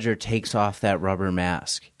 Heath Ledger takes off that rubber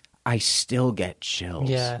mask, I still get chills.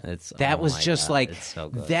 Yeah. That oh was my just God, like it's so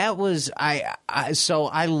good. that was so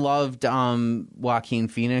I loved Joaquin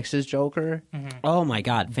Phoenix's Joker. Oh my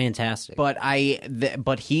God, fantastic! But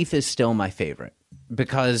but Heath is still my favorite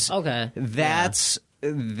because Okay. that's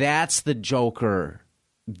the Joker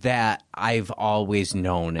that I've always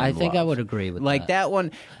known. And I think I loved. would agree with like that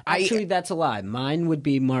one. Actually, that's a lie. Mine would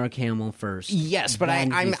be Mark Hamill first. Yes, but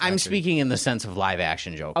then I'm Heath Ledger. speaking in the sense of live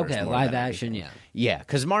action Joker. Okay, live action, yeah. Yeah,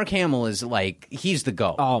 because Mark Hamill is like he's the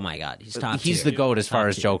GOAT. Oh my God, he's top. He's tier. the GOAT as far Top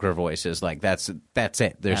as tier. Joker voices. Like that's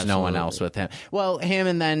it. There's no one else with him. Well, him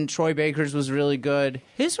and then Troy Baker's was really good.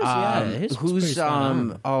 His was his was pretty who's spot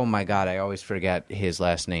on. oh my God, I always forget his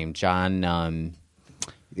last name. John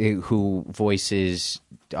who voices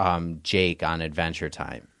Jake on Adventure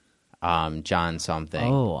Time. John something.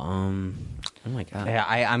 Oh my God. Yeah,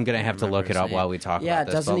 I'm gonna have to look it up while we talk Yeah, about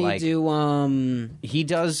this. doesn't but he like, do? he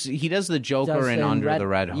does the Joker does in the Under the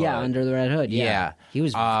Red Hood. Yeah, Under the Red Hood. Yeah, Yeah. he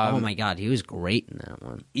was. Oh my God, he was great in that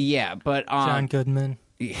one. Yeah, but John Goodman.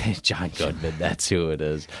 John Goodman, that's who it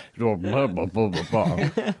is.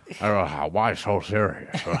 Why so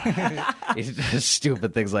serious? It's just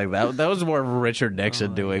stupid things like that. That was more Richard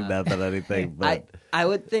Nixon doing that than anything. But I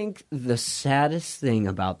would think the saddest thing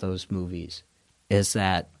about those movies is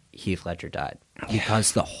that Heath Ledger died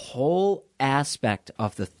because the whole aspect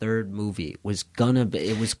of the third movie was gonna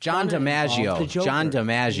be John DiMaggio. John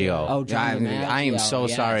DiMaggio. Oh, John DiMaggio, I am so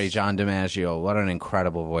yes. sorry, John DiMaggio. What an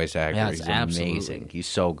incredible voice actor. Yes, He's absolutely. amazing. He's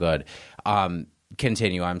so good.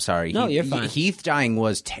 Continue. I'm sorry. No, you're fine. Heath dying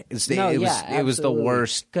was it was the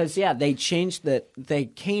worst. because they changed that. They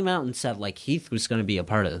came out and said like Heath was going to be a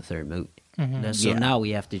part of the third movie. So Yeah. now we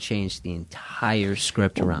have to change the entire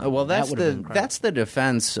script around. Well, That that's would've been incredible. that's the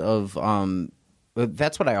defense of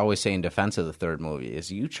that's what I always say in defense of the third movie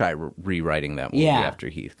is you try rewriting that movie Yeah. after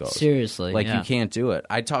Heath goes. Seriously, like yeah. you can't do it.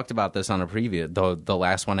 I talked about this on a preview. The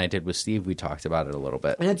last one I did with Steve, we talked about it a little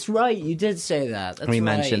bit. That's right. You did say that. That's We right.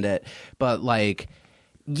 mentioned it, but like,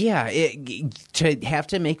 yeah, to have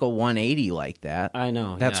to make a 180 like that, I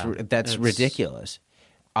know. that's yeah. that's ridiculous.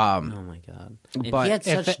 Oh my God! And But he had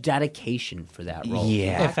if such it- dedication for that role.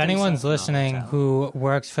 Yeah. If anyone's listening who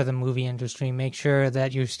works for the movie industry, make sure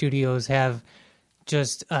that your studios have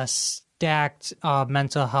just a stacked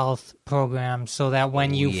mental health program so that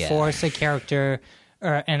when you force a character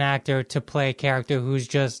or an actor to play a character who's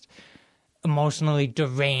just emotionally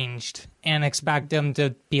deranged and expect them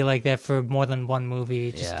to be like that for more than one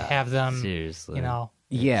movie, just Yeah, have them, seriously. you know.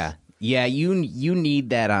 Yeah, you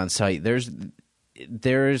need that on site.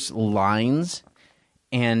 There's lines,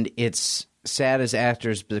 and it's sad as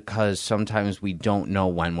actors because sometimes we don't know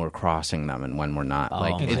when we're crossing them and when we're not.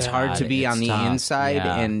 Like it's hard to be it's on the tough. inside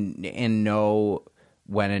Yeah. and know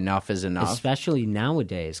when enough is enough. Especially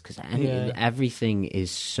nowadays, because everything is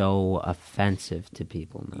so offensive to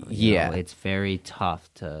people now. You Yeah. know, it's very tough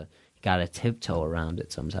to got to tiptoe around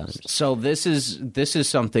it sometimes. So this is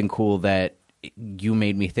something cool that you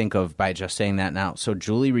made me think of by just saying that now. So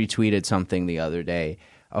Julie retweeted something the other day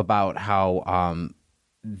about how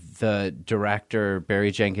the director,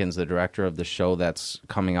 Barry Jenkins, the director of the show that's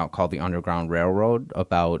coming out called The Underground Railroad,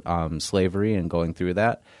 about slavery and going through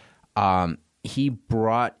that, he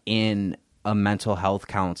brought in a mental health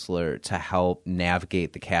counselor to help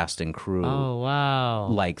navigate the cast and crew. Oh, wow.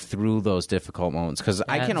 Like through those difficult moments. Because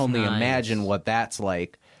I can only imagine what that's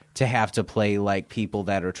like to have to play like people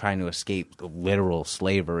that are trying to escape literal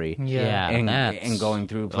slavery. Yeah. And going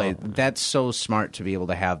through play. That's so smart to be able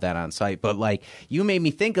to have that on site. But like, you made me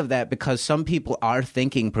think of that because some people are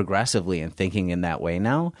thinking progressively and thinking in that way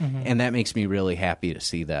now. And that makes me really happy to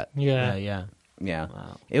see that. Yeah. Yeah.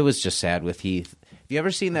 Wow. It was just sad with Heath. Have you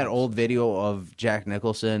ever seen that old video of Jack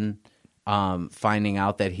Nicholson finding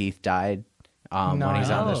out that Heath died when he's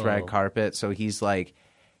on this red carpet? So he's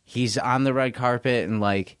on the red carpet and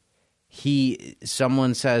like,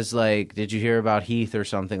 someone says like, did you hear about Heath or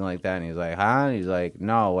something like that? And he's like, huh? And he's like,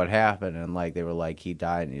 no, what happened? And like, they were like, he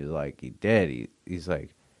died. And he was like, he did. He's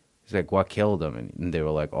like, what killed him? And they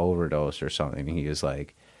were like, overdose or something. And he was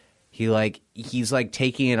like, he's like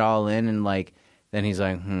taking it all in. And like, then he's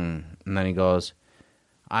like, And then he goes,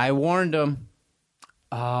 I warned him.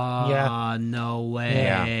 Oh, no way.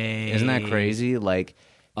 Yeah. Isn't that crazy? Like,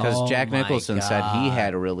 because Jack Nicholson said he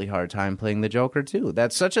had a really hard time playing the Joker too.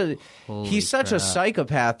 That's he's such a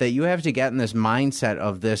psychopath that you have to get in this mindset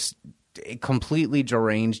of this completely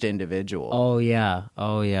deranged individual. Oh yeah.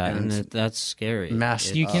 And that's scary.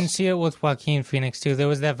 You can see it with Joaquin Phoenix too. There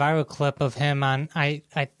was that viral clip of him on, I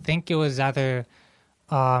think it was either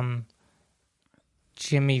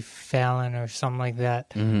Jimmy Fallon or something like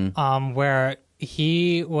that, where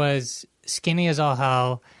he was skinny as all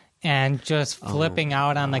hell and just flipping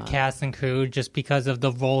out on the cast and crew just because of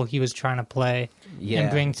the role he was trying to play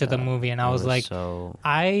and bring to the movie. And I was like,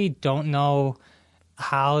 I don't know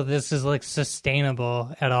how this is like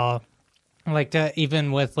sustainable at all. Like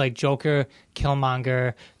even with like Joker,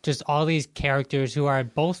 Killmonger, just all these characters who are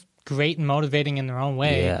both great and motivating in their own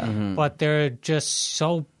way, but they're just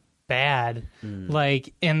so bad.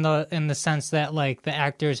 Like in the sense that like the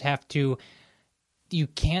actors have to. You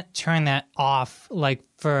can't turn that off like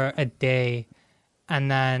for a day and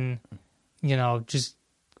then, just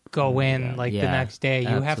go in the next day.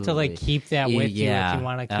 You have to like keep that with you if you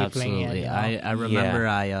want to keep doing it. I remember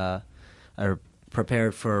I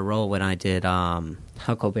prepared for a role when I did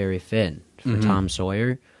Huckleberry Finn for Tom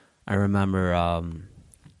Sawyer. I remember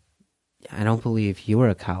I don't believe you were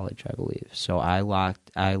at college, I believe. So I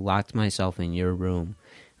locked myself in your room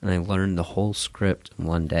and I learned the whole script in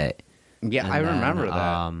one day. Yeah, and I remember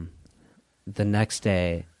that. The next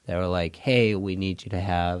day, they were like, hey, we need you to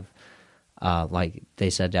have,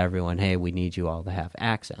 they said to everyone, hey, we need you all to have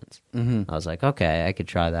accents. I was like, okay, I could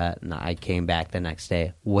try that. And I came back the next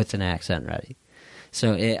day with an accent ready.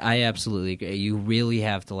 So I absolutely agree. You really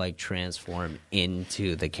have to like transform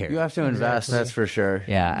into the character. You have to invest, that's for sure.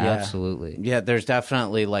 Yeah, absolutely. Yeah, there's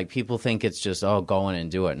definitely like people think it's just go in and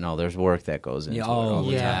do it. No, there's work that goes into it all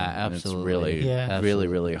the time. Absolutely. It's really,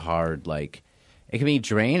 really hard. Like it can be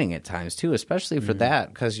draining at times too, especially for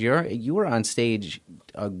that because you were on stage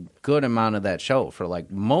a good amount of that show for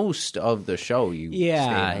like most of the show.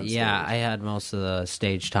 I had most of the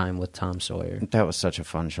stage time with Tom Sawyer. That was such a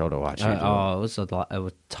fun show to watch. It was a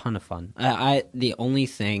ton of fun. The only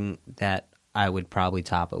thing that I would probably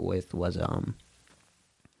top it with was it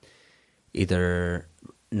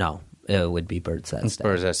would be Bird Sets Day.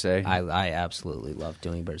 Bird Sets Day. I absolutely love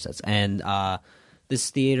doing Bird Sets. And this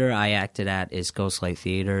theater I acted at is Ghostlight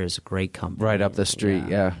Theater. Is a great company. Right up the street,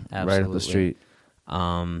 absolutely. Right up the street.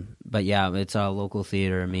 But yeah, it's a local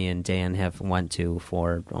theater me and Dan have went to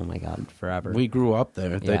for, forever. We grew up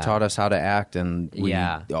there. They taught us how to act, and we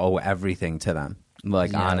owe everything to them.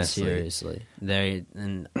 Like, honestly. Seriously.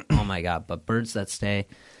 Oh my God. But Birds That Stay,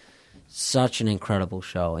 such an incredible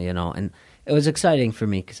show, and it was exciting for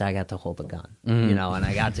me because I got to hold a gun, and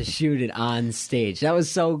I got to shoot it on stage. That was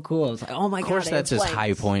so cool. I was like, oh my God. Of course, that's his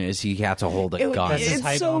high point is he got to hold a gun.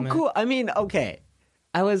 It's so moment. Cool. I mean, okay.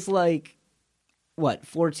 I was like,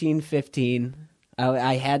 14, 15.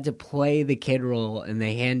 I had to play the kid role, and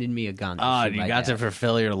they handed me a gun. You got to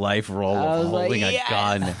fulfill your life role of holding a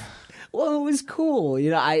gun. Well, it was cool.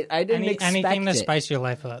 I didn't expect anything to it. spice your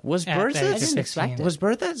life up. Was Bird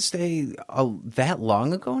That Stay that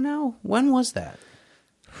long ago now? When was that?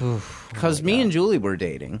 Because me and Julie were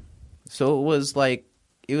dating. So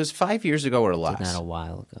it was 5 years ago or less. Not a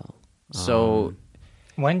while ago. So...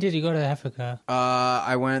 When did you go to Africa?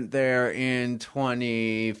 I went there in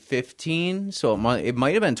 2015, so it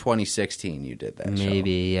might have been 2016 you did that show.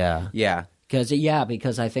 Maybe, yeah. Yeah.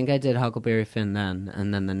 Because I think I did Huckleberry Finn then,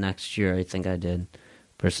 and then the next year I think I did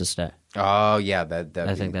versus Stay. Oh yeah, that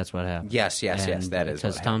I think that's what happened. Yes, that is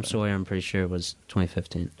because what Tom happened. Sawyer, I'm pretty sure, was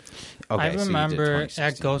 2015. Okay, I so you did remember at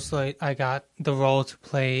 2016. Ghostlight, I got the role to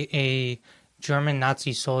play a German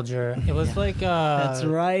Nazi soldier. It was like That's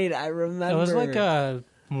right. I remember. It was like a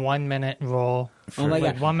 1 minute role. Oh my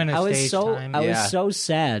like god! 1 minute I was stage so time. I Yeah. was so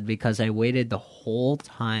sad because I waited the whole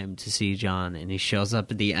time to see John, and he shows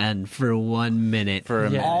up at the end for 1 minute, For a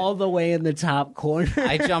minute. all the way in the top corner.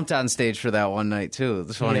 I jumped on stage for that one night too.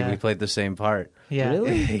 It's funny, Yeah. we played the same part. Yeah.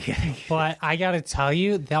 Really? But I gotta tell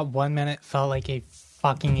you, that 1 minute felt like a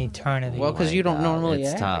fucking eternity. Well, because you don't normally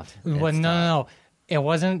it's act. tough. Well, It's tough. no. It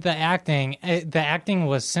wasn't the acting. The acting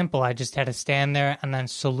was simple. I just had to stand there and then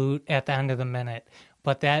salute at the end of the minute.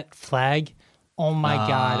 But that flag, oh my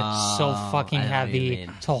God, so fucking I know what you heavy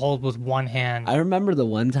mean. to hold with one hand. I remember the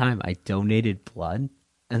one time I donated blood,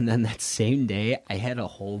 and then that same day I had to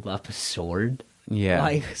hold up a sword, Yeah.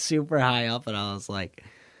 like super high up, and I was like,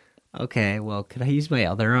 "Okay, well, could I use my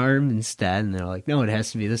other arm instead?" And they're like, "No, it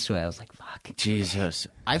has to be this way." I was like, "Fuck." Jesus.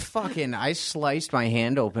 I sliced my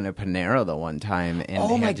hand open at Panera the one time and Oh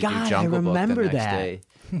had my to God, do I Jungle Book remember the next that. day.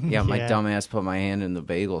 Yeah, my Yeah. dumbass put my hand in the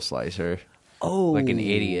bagel slicer Oh, like an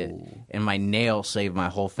idiot, and my nail saved my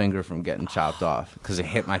whole finger from getting chopped off because it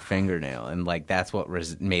hit my fingernail, and like that's what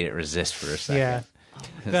made it resist for a second. yeah.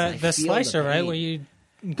 The feel the slicer, right? pain. Where you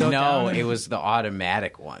go No, down? it was the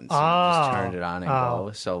automatic one. So you Oh. just turned it on and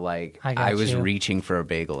go. So like I got I was you. reaching for a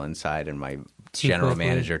bagel inside, and my Too general quickly.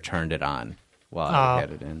 manager turned it on while Oh. I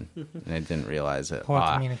had it in, and I didn't realize it. Poor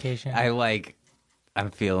Ah, communication.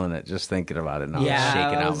 I'm feeling it just thinking about it now. yeah. I'm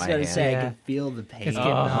shaking I out was my gonna hand. say I Yeah. can feel the pain. It's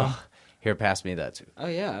getting numb. Here, pass me that too. Oh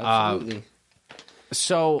yeah, absolutely.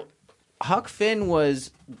 So Huck Finn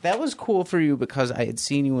was cool for you because I had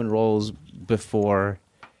seen you in roles before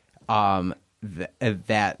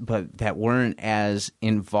that weren't as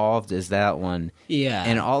involved as that one. Yeah.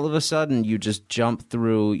 And all of a sudden you just jump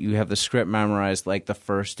through, you have the script memorized like the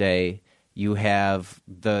first day, you have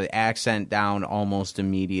the accent down almost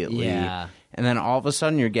immediately. Yeah. And then all of a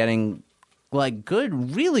sudden you're getting like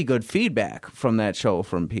really good feedback from that show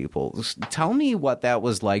from people. Tell me what that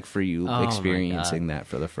was like for you Oh, my experiencing that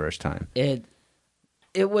for the first time. It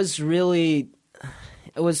was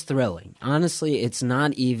thrilling. Honestly, it's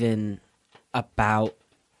not even about.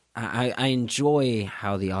 I enjoy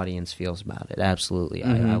how the audience feels about it. Absolutely,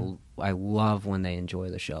 I love when they enjoy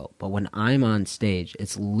the show. But when I'm on stage,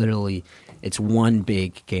 it's one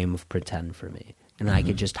big game of pretend for me. And I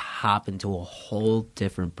could just hop into a whole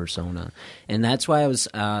different persona, and that's why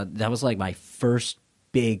that was like my first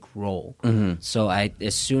big role. So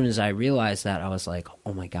as soon as I realized that, I was like,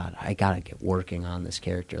 oh my God, I gotta get working on this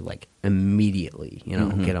character like immediately. You know,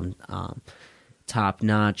 get him top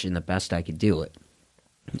notch and the best I could do it.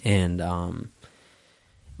 And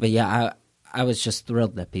but yeah, I was just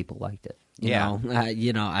thrilled that people liked it.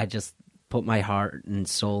 You know, I just put my heart and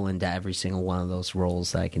soul into every single one of those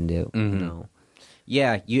roles that I can do. You know.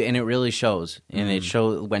 Yeah, and it really shows. And it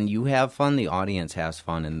shows when you have fun, the audience has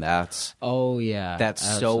fun, and that's Oh yeah, so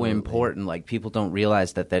absolutely. important. Like people don't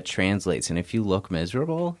realize that translates. And if you look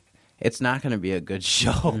miserable, it's not going to be a good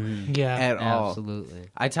show Yeah. at all. Absolutely.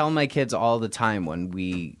 I tell my kids all the time when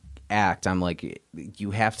we act, I'm like,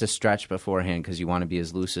 you have to stretch beforehand because you want to be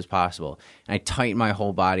as loose as possible. And I tighten my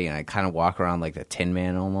whole body and I kind of walk around like the Tin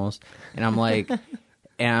Man almost. And I'm like,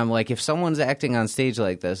 if someone's acting on stage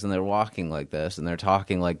like this and they're walking like this and they're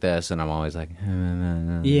talking like this, and I'm always like,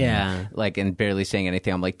 Yeah. like, and barely saying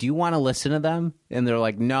anything. I'm like, do you want to listen to them? And they're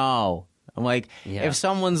like, no. I'm like, Yeah. if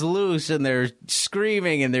someone's loose and they're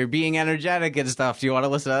screaming and they're being energetic and stuff, do you want to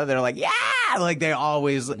listen to them? They're like, yeah. Like they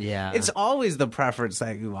always, Yeah. It's always the preference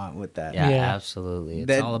that you want with that. Yeah, Yeah. absolutely. It's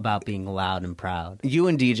That- all about being loud and proud. You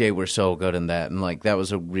and DJ were so good in that, and like that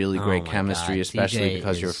was a really great Oh my chemistry, God, especially DJ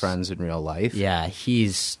because you're is- friends in real life. Yeah,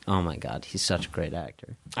 oh my God, he's such a great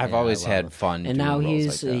actor. I've Yeah, always I love had him. fun And doing now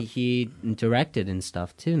roles like that. he directed and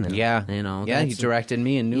stuff too now. Yeah, You know, yeah, he that's- directed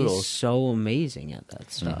me in He's Noodles. so amazing at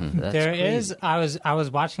that stuff. That's There crazy. is. I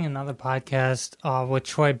was watching another podcast with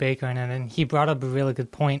Troy Baker in it, and he brought up a really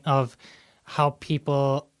good point of how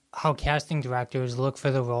casting directors look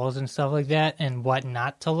for the roles and stuff like that, and what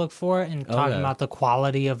not to look for, and talking yeah. about the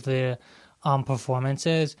quality of the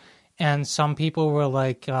performances. And some people were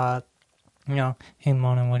like, hey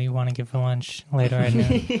Mona, what do you want to get for lunch later at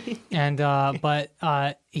noon? And but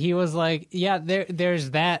he was like, yeah, there's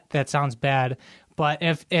that sounds bad. But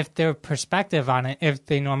if their perspective on it, if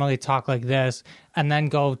they normally talk like this and then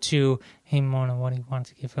go to, hey Mona, what do you want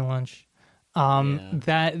to get for lunch?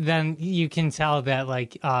 That then you can tell that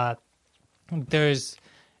like there's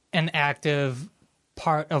an active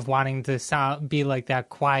part of wanting to be like that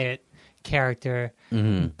quiet character.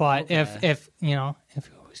 Mm-hmm. But if you know, if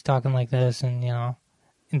he was talking like this and, you know,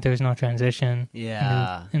 and there's no transition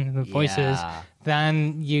in the voices,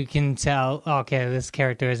 then you can tell, okay, this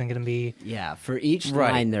character isn't going to be... Yeah, for each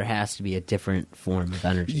line, there has to be a different form of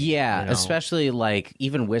energy. Yeah, you know? especially like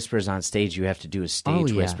even whispers on stage, you have to do a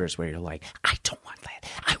stage whispers where you're like, I don't want that.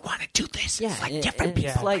 I want to do this. Yeah, it's like different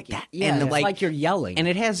people like that. Yeah, and it's like you're yelling. And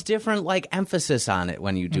it has different like emphasis on it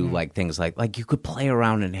when you do like things like you could play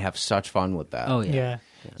around and have such fun with that. Oh, yeah.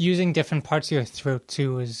 Using different parts of your throat,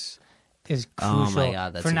 too, is crucial oh my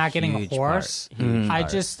God, that's for not getting hoarse. I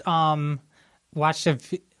just watched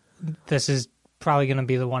this is probably going to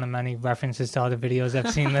be the one of many references to other videos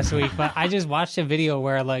I've seen this week, but I just watched a video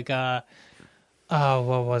where like what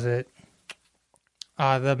was it?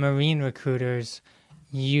 The Marine recruiters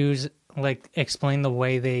explain the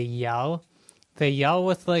way they yell. They yell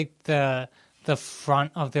with like the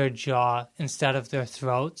front of their jaw instead of their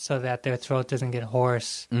throat, so that their throat doesn't get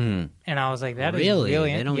hoarse. And I was like, that is really...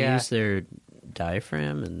 They don't use their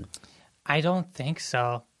diaphragm? And I don't think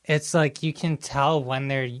so. It's like you can tell when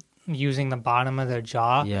they're using the bottom of their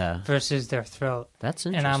jaw versus their throat. That's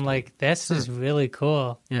interesting. And I'm like, this is really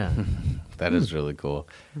cool. Yeah. That is really cool.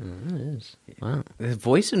 It is. Wow. The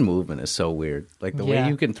voice and movement is so weird. Like the way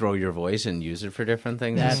you can throw your voice and use it for different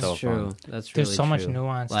things is so true. fun. That's really There's so much true.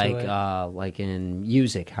 nuance like, to it. like in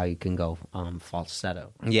music, how you can go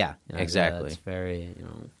falsetto. Yeah, You know, exactly. It's very, you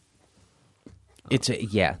know...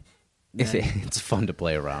 It's fun to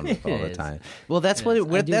play around with all the is. time. Well, that's I do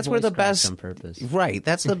that's where voice the cracks best on purpose. Right,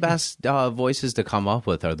 that's the best voices to come up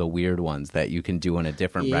with are the weird ones that you can do in a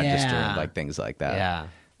different register and like things like that. Yeah,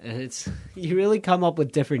 it's you really come up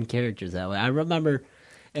with different characters that way. I remember,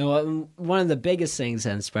 one of the biggest things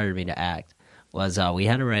that inspired me to act was we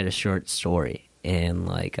had to write a short story in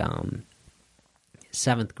like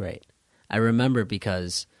 7th grade. I remember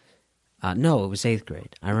because. No, it was 8th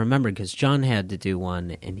grade. I remember because John had to do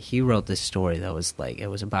one, and he wrote this story that was like it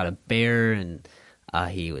was about a bear, and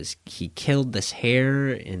he killed this hare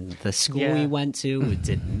in the school he went to, who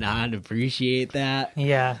did not appreciate that.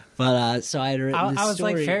 Yeah, but so I had written this I was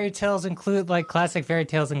story. like, fairy tales include classic fairy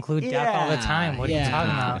tales include death all the time. What are you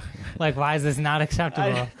talking about? Like, why is this not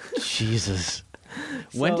acceptable? Jesus.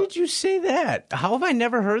 When did you say that? How have I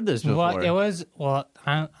never heard this before? Well, it was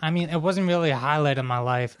I mean, it wasn't really a highlight of my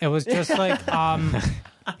life. It was just like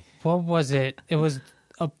what was it? It was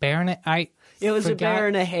a bear and It was a bear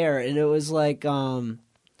and a hare, and it was like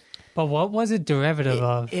But what was it derivative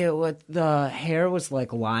of? The hare was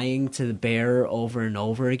like lying to the bear over and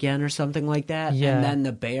over again or something like that. Yeah. And then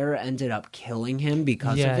the bear ended up killing him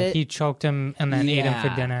because of it. He choked him and then ate him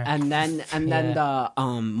for dinner. And then the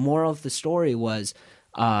moral of the story was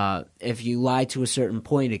if you lie to a certain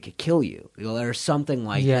point, it could kill you, or something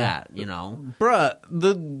like that, you know? Bruh,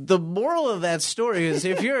 the moral of that story is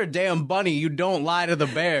if you're a damn bunny, you don't lie to the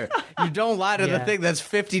bear. You don't lie to the thing that's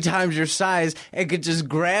 50 times your size and could just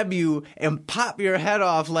grab you and pop your head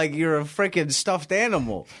off like you're a freaking stuffed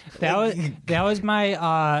animal. That was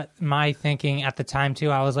my my thinking at the time too.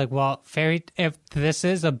 I was like, well, if this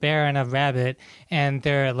is a bear and a rabbit and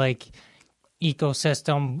they're like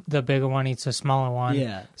ecosystem, the bigger one eats the smaller one.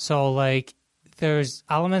 Yeah. So like there's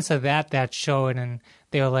elements of that show it, and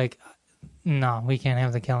they were like, no, we can't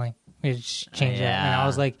have the killing. We just change it. And I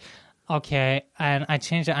was like, okay. And I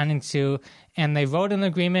changed the ending to, and they wrote an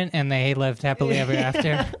agreement and they lived happily ever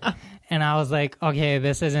after. And I was like, okay,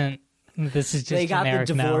 this is just they got the generic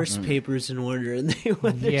divorce now. papers in order and they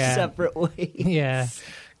went their separate ways. Yeah.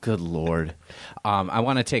 Good Lord. I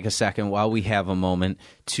want to take a second while we have a moment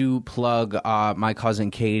to plug my cousin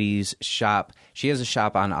Katie's shop. She has a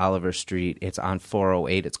shop on Oliver Street. It's on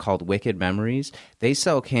 408. It's called Wicked Memories. They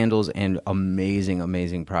sell candles and amazing,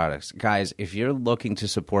 amazing products. Guys, if you're looking to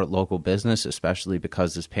support local business, especially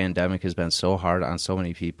because this pandemic has been so hard on so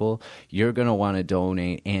many people, you're going to want to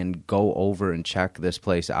donate and go over and check this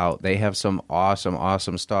place out. They have some awesome,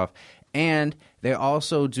 awesome stuff. And they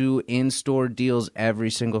also do in-store deals every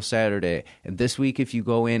single Saturday. And this week, if you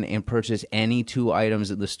go in and purchase any 2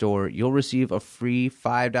 items at the store, you'll receive a free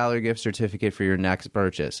 $5 gift certificate for your next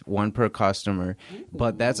purchase, 1 per customer.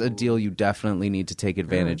 But that's a deal you definitely need to take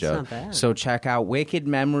advantage of. Not bad. So check out Wicked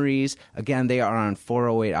Memories. Again, they are on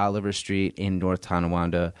 408 Oliver Street in North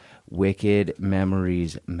Tonawanda. Wicked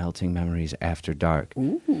Memories, melting memories after dark.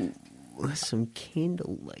 Ooh. Some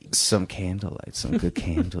candlelight. Some candlelight, some good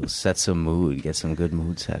candles. Set some mood. Get some good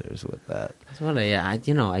mood setters with that. That's what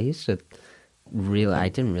I used to I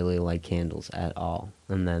didn't really like candles at all.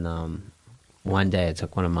 And then one day I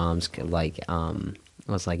took one of Mom's, it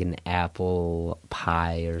was like an apple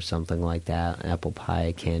pie or something like that, an apple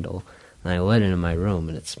pie candle. And I went into my room,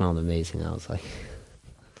 and it smelled amazing. I was like,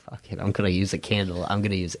 fuck it, I'm going to use a candle. I'm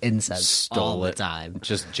going to use incense all the time.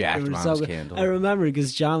 Just jacked mom's candle. I remember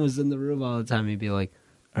because John was in the room all the time. He'd be like,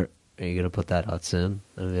 are you going to put that out soon?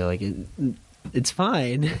 And I'd be like, it's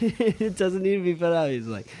fine. It doesn't need to be put out. He's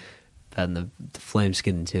like, Ben, the flame's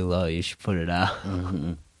getting too low. You should put it out.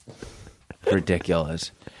 Mm-hmm.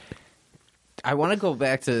 Ridiculous. I want to go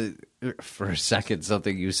back to, for a second,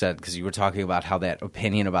 something you said, because you were talking about how that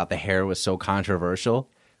opinion about the hair was so controversial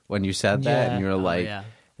when you said that, and you were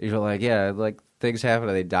like, yeah, like things happen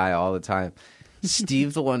and they die all the time.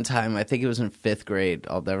 Steve, the one time, I think it was in 5th grade,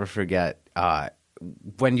 I'll never forget,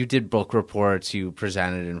 when you did book reports, you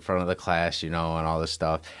presented in front of the class, and all this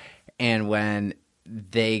stuff. And when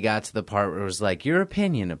they got to the part where it was like, your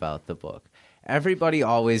opinion about the book, everybody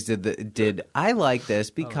always did I like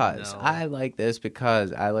this because I like this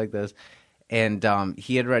because I like this. And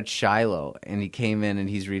he had read Shiloh, and he came in and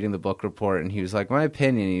he's reading the book report, and he was like, my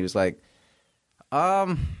opinion. He was like, I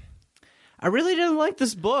really didn't like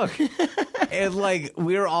this book. And like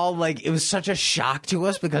we were all like, it was such a shock to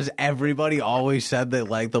us because everybody always said they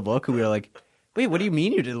liked the book, and we were like, wait, what do you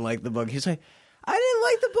mean you didn't like the book? He's like, I didn't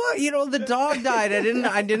like the book. The dog died.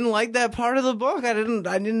 I didn't like that part of the book. I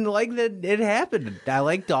didn't like that it happened. I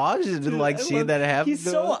like dogs. I didn't like seeing that happen. He's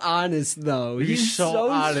so honest, though. He's so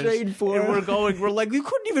honest. Straightforward. And we're like, you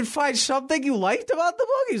couldn't even find something you liked about the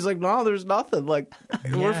book? He's like, no, there's nothing. Like,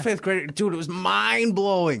 we're 5th grade. Dude, it was mind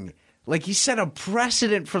blowing. Like, he set a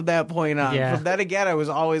precedent from that point on. Yeah. From then again, I was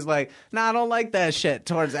always like, nah, I don't like that shit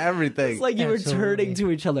towards everything. It's like you were turning to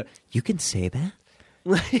each other. You can say that?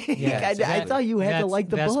 I thought you had to like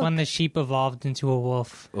the book. That's when the sheep evolved into a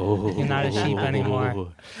wolf. You're not a sheep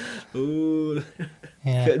anymore. Ooh.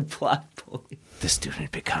 Yeah. Good plot point. The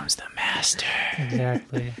student becomes the master.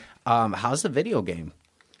 Exactly. How's the video game?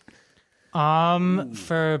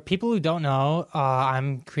 For people who don't know,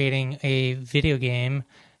 I'm creating a video game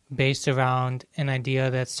based around an idea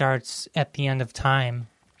that starts at the end of time.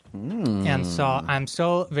 And so I'm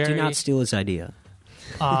so very... Do not steal his idea.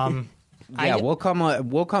 Yeah, we'll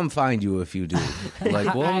come find you if you do.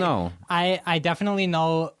 Like, we'll know. I definitely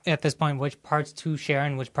know at this point which parts to share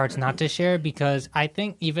and which parts not to share, because I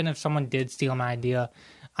think even if someone did steal my idea,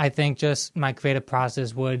 I think just my creative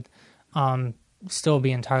process would still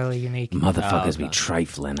be entirely unique. Motherfuckers be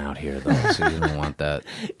trifling out here, though, so you don't want that.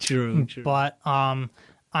 True. But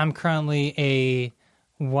I'm currently a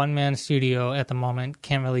one-man studio at the moment.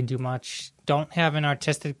 Can't really do much. Don't have an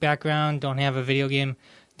artistic background. Don't have a video game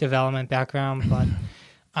development background, but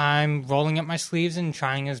I'm rolling up my sleeves and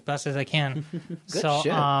trying as best as I can. Good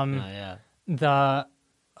shit.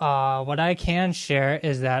 What I can share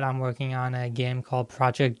is that I'm working on a game called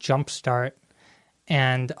Project Jumpstart,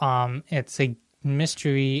 and it's a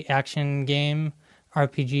mystery action game,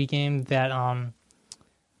 RPG game that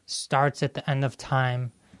starts at the end of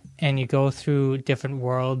time, and you go through different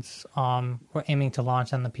worlds. We're aiming to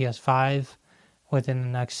launch on the PS5 within the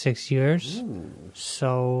next 6 years. Ooh.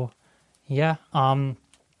 So, yeah.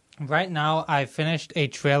 Right now, I finished a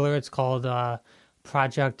trailer. It's called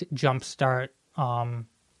Project Jumpstart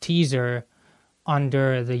teaser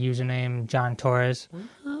under the username John Torres.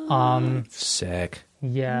 Sick.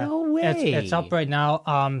 Yeah. No way. It's up right now.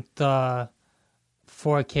 The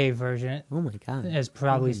 4K version Oh my god. is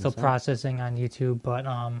probably still processing on YouTube, but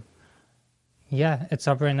yeah, it's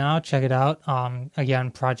up right now. Check it out.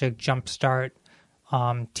 Again, Project Jumpstart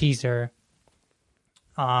teaser.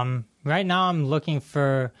 Right now I'm looking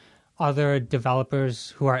for other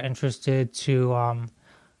developers who are interested to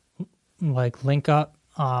link up,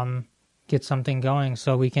 get something going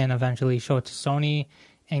so we can eventually show it to Sony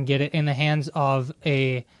and get it in the hands of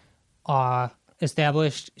a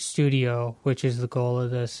established studio, which is the goal of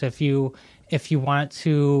this. If you want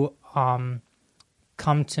to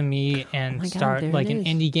come to me and start an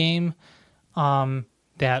indie game,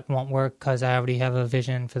 that won't work because I already have a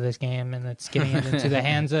vision for this game, and it's getting it into the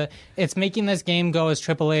hands of. It's making this game go as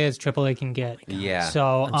AAA can get. Yeah.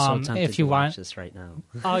 So, I'm so if you to want watch this right now.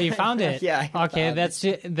 Oh, you found it? Yeah. Okay,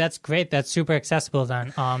 that's great. That's super accessible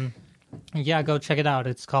then. Yeah, go check it out.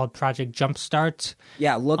 It's called Project Jumpstart.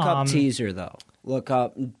 Yeah, look up teaser though. Look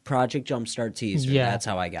up Project Jumpstart teaser. Yeah. That's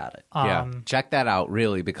how I got it. Yeah, check that out,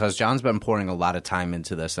 really, because John's been pouring a lot of time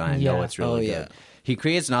into this, and I know it's really good. He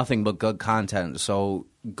creates nothing but good content, so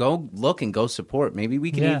go look and go support. Maybe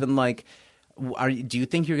we can even, do you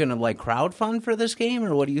think you're going to, crowdfund for this game,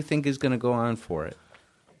 or what do you think is going to go on for it?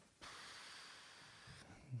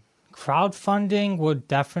 Crowdfunding would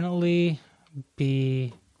definitely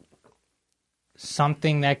be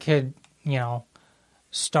something that could,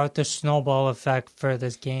 start the snowball effect for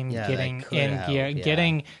this game, Yeah, getting that could in help, gear,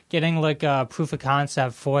 yeah. getting like a proof of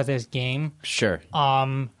concept for this game. Sure.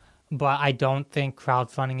 But I don't think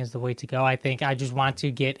crowdfunding is the way to go. I think I just want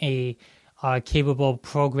to get a capable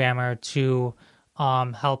programmer to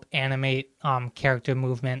help animate character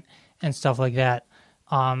movement and stuff like that.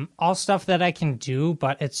 All stuff that I can do,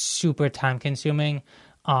 but it's super time consuming.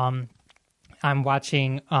 I'm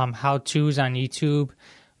watching how-tos on YouTube,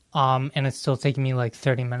 and it's still taking me like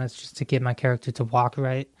 30 minutes just to get my character to walk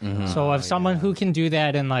right. So if someone who can do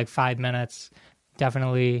that in like 5 minutes,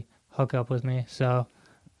 definitely hook up with me. So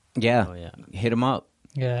Yeah. Oh, yeah. Hit him up.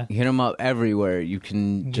 yeah, Hit him up everywhere. You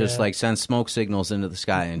can just Yeah. like send smoke signals into the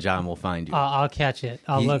sky, and John will find you. I'll catch it.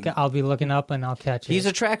 I'll be looking up and I'll catch it. He's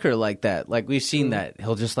a tracker like that. Like we've seen that.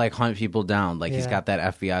 He'll just like hunt people down. Like he's Yeah. got that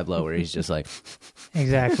FBI blow where he's just like,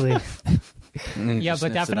 Exactly. and then Yeah, just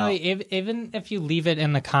but sniffs it definitely, out. even if you leave it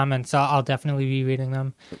in the comments, I'll definitely be reading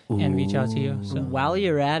them and reach out to you. So While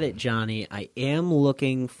you're at it, Johnny, I am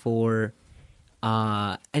looking for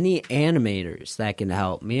any animators that can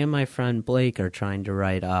help. Me and my friend Blake are trying to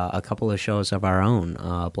write a couple of shows of our own.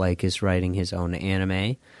 Blake is writing his own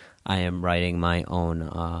anime. I am writing my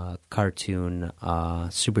own cartoon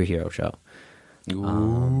superhero show.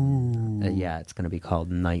 Yeah, it's going to be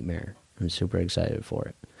called Nightmare. I'm super excited for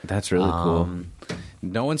it. That's really cool.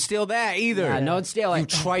 No one steal that either. Yeah, no one steal it. You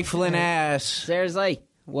trifling ass. Seriously,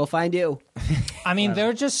 we'll find you. I mean, there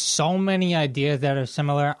are just so many ideas that are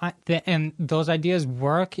similar, and those ideas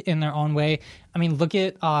work in their own way. I mean, look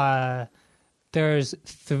at there's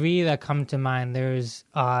 3 that come to mind. There's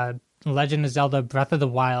Legend of Zelda: Breath of the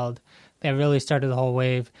Wild that really started the whole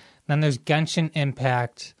wave. Then there's Genshin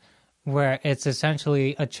Impact, where it's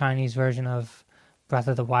essentially a Chinese version of Breath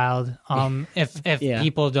of the Wild. If Yeah.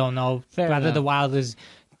 people don't know, Fair Breath of enough. the Wild is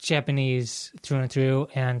Japanese through and through,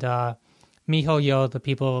 and MiHoYo, the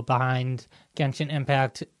people behind Genshin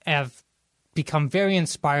Impact, have become very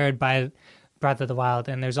inspired by Breath of the Wild.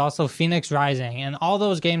 And there's also Phoenix Rising, and all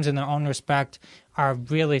those games in their own respect are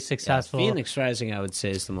really successful. Phoenix Rising, I would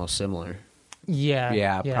say, is the most similar. Yeah,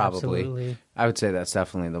 Yeah, probably. absolutely. I would say that's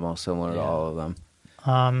definitely the most similar to all of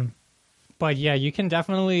them. But yeah, you can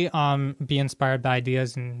definitely be inspired by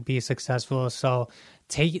ideas and be successful. So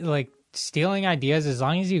stealing ideas, as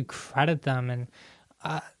long as you credit them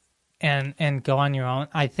and go on your own.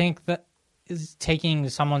 I think that taking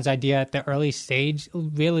someone's idea at the early stage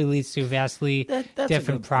really leads to vastly That's a different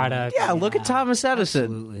good point. products. Yeah, look at Thomas Edison.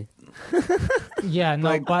 Absolutely. Yeah,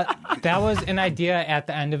 no, but that was an idea at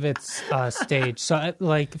the end of its stage. So,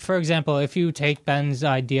 like, for example, if you take Ben's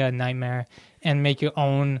idea, Nightmare, and make your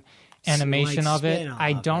own animation of it, spin-off I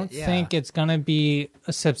of don't it, yeah. think it's going to be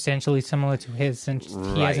substantially similar to his, since he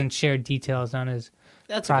Right. hasn't shared details on his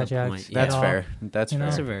That's a good project. point. Yeah. That's Yeah. fair. That's You know? fair.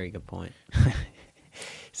 That's a very good point.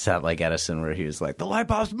 It's not like Edison where he was like, the light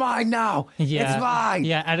bulb's mine now. Yeah, It's mine.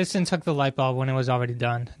 Yeah, Edison took the light bulb when it was already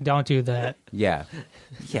done. Don't do that. Yeah.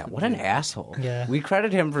 Yeah, what an asshole. Yeah. We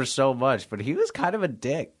credit him for so much, but he was kind of a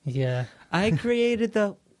dick. Yeah. I created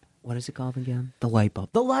the... What is it called again? The light bulb.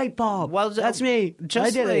 The light bulb. Well, That's me. Just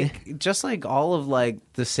I did like it. just like all of like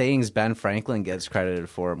the sayings Ben Franklin gets credited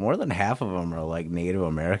for, more than half of them are like Native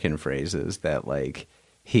American phrases that like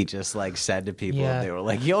he just like said to people Yeah. and they were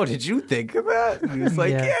like, "Yo, did you think of that?" And he was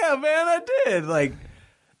like, Yeah. "Yeah, man, I did." Like,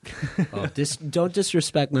 Oh, don't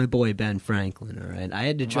disrespect my boy Ben Franklin, all right? I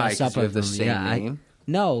had to dress 'cause up you have as the him. same Yeah, name?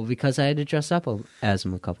 no, because I had to dress up as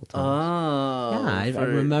him a couple times. oh, Yeah, I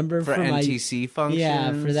remember for for my- NTC functions.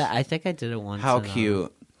 Yeah, for that. I think I did it once. How and,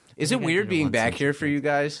 cute! Is it think I weird did it being once back in here for you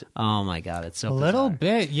guys? Oh my god, it's so A little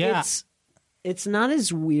bizarre. bit, yeah. It's not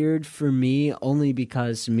as weird for me, only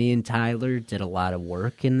because me and Tyler did a lot of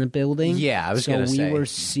work in the building. Yeah, I was so gonna we say. were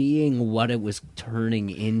seeing what it was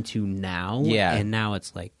turning into now. Yeah. and now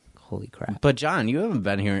it's like, holy crap. But John, you haven't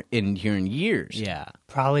been here in years. Yeah,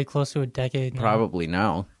 Probably close to a decade now. Probably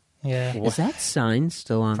no. Yeah. is that sign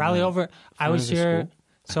still on? Probably the over. I front was of the here,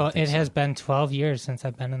 school? so it has been 12 years since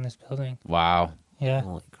I've been in this building. Wow. Yeah.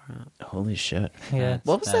 Holy crap! Holy shit. Yeah.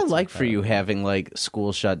 What was that That's like for you incredible. having like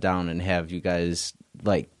school shut down and have you guys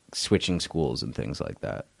like switching schools and things like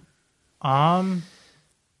that?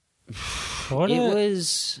 Sort It of.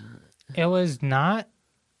 was. It was not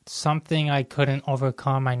something I couldn't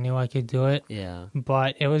overcome. I knew I could do it, Yeah.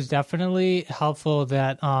 but it was definitely helpful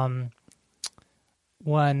that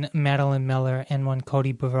when Madeline Miller and when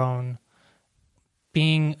Cody Barone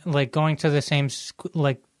being like going to the same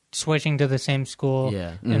like switching to the same school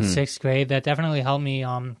Yeah. in sixth grade, that definitely helped me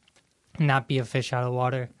not be a fish out of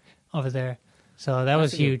water over there. So that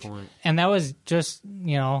was a good huge. point. And that was just,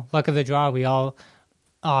 luck of the draw. We all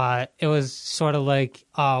it was sort of like,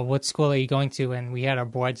 what school are you going to? And we had our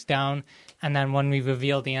boards down. And then when we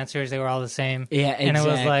revealed the answers, they were all the same. Yeah, exactly. And it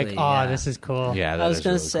was like, this is cool. Yeah, I was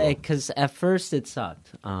going to really say, cool. because at first it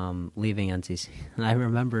sucked, leaving NCC. And I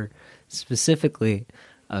remember specifically,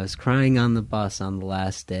 I was crying on the bus on the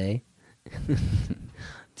last day.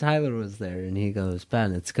 Tyler was there, and he goes,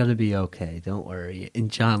 Ben, it's going to be okay. Don't worry. And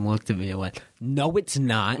John looked at me and went, no, it's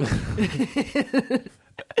not.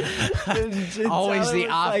 Always the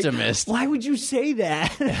optimist. Why would you say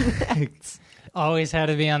that? Always had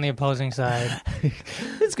to be on the opposing side.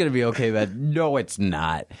 It's going to be okay, man. No, it's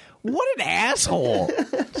not. What an asshole.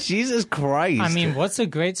 Jesus Christ. I mean, what's a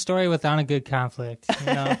great story without a good conflict? You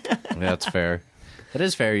know? That's fair. That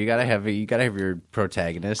is fair. You gotta have your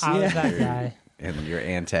protagonist I was that guy. and your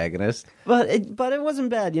antagonist. But it wasn't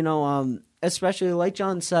bad, especially like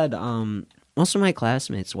John said, most of my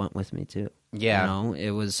classmates went with me too. Yeah.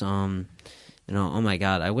 It was, oh my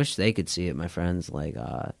God, I wish they could see it, my friends, like,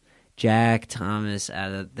 Jack, Thomas,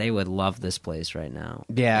 they would love this place right now.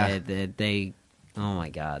 Yeah. They oh my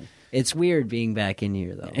God. It's weird being back in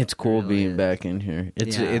here, though. It's cool It really being is. back in here.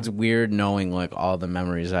 It's weird knowing like all the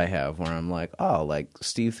memories I have where I'm like, oh, like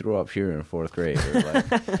Steve threw up here in 4th grade,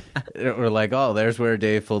 or like, oh, there's where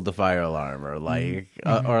Dave pulled the fire alarm, or like,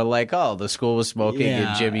 or like, oh, the school was smoking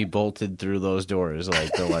and Jimmy bolted through those doors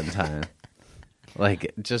like the one time.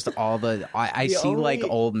 Like just all I see like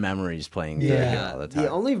old memories playing through here all the time. The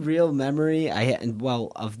only real memory I had,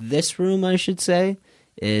 of this room, I should say,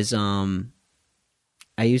 is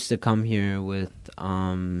I used to come here with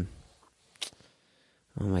oh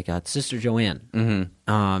my God, Sister Joanne.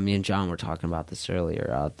 Mm-hmm. Me and John were talking about this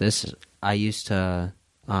earlier. I used to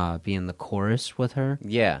be in the chorus with her.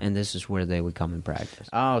 Yeah. And this is where they would come and practice.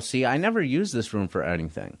 Oh, see, I never used this room for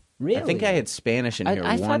anything. Really? I think I had Spanish in here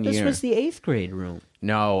I thought this year. was the 8th grade room.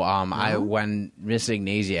 No, when Miss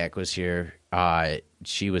Ignasiak was here,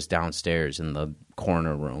 she was downstairs in the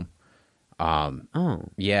corner room.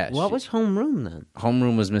 Yeah. What was homeroom then?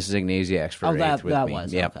 Homeroom was Mrs. Ignasiak's for 8th with that me.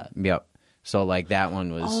 was, Yep. okay. Yep. So like that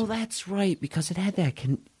one was. Oh, that's right, because it had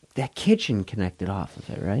that kitchen connected off of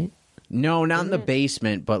it, right? No, not in the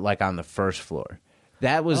basement, but like on the first floor.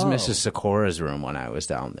 That was Mrs. Sikora's room when I was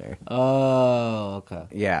down there. Oh, okay.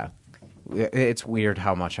 Yeah. It's weird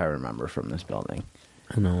how much I remember from this building.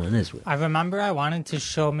 I know, it is weird. I remember I wanted to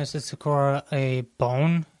show Mrs. Sikora a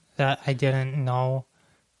bone that I didn't know.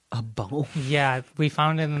 A bone? Yeah, we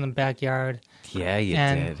found it in the backyard. Yeah, you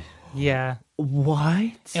And did. yeah,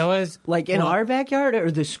 What? it was Like in our backyard or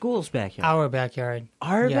the school's backyard? our backyard.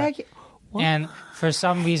 Our yeah. backyard? What? And for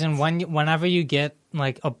some reason, whenever you get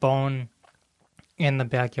like a bone in the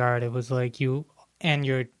backyard, it was like you're 10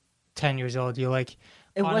 years old, you like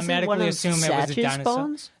It wasn't automatically one of assume it was a Satch's dinosaur.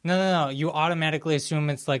 bones? No. You automatically assume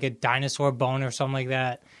it's like a dinosaur bone or something like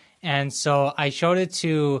that. And so I showed it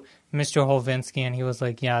to Mr. Holvinsky, and he was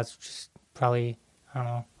like, "Yeah, it's just probably, I don't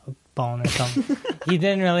know, a bone or something." He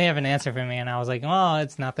didn't really have an answer for me, and I was like, "Well,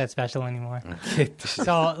 it's not that special anymore."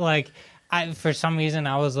 So like, for some reason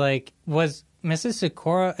I was like, was Mrs.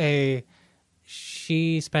 Sikora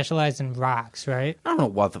she specialized in rocks, right? I don't know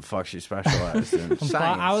what the fuck she specialized in. But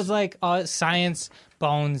I was like, science,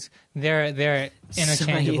 bones, they're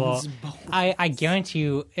interchangeable. Science, bones. I guarantee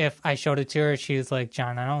you, if I showed it to her, she was like,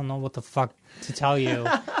 John, I don't know what the fuck to tell you.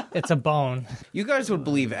 It's a bone. You guys would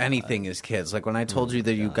believe anything as kids. Like when I told you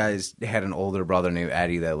that you guys had an older brother named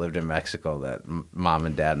Eddie that lived in Mexico that mom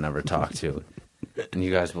and dad never talked to. And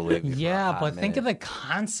you guys believe me. Yeah, but think of the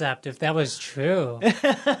concept if that was true.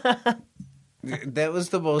 That was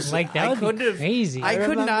the most Like, that would be crazy. I could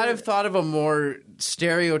remember- not have thought of a more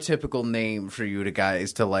stereotypical name for you to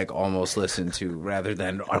guys to like almost listen to rather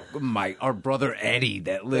than our brother Eddie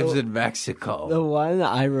that lives in Mexico. The one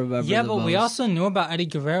I remember. Yeah, the but we most- also knew about Eddie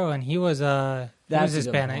Guerrero, and he was That's a good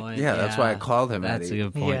Hispanic. point. Yeah, that's why I called him That's Eddie. a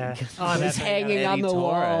good point. Yeah. Oh, He's that's hanging Eddie on the Torres,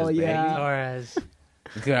 wall. baby. Yeah. Torres.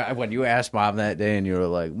 When you asked mom that day and you were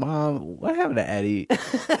like, "Mom, what happened to Eddie?"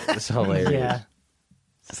 It's hilarious. Yeah.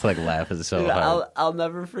 It's like laughing so hard. I'll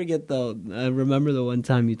never forget though. I remember the one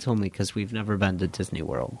time you told me, because we've never been to Disney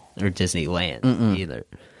World or Disneyland either.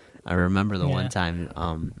 I remember the one time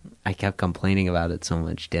I kept complaining about it so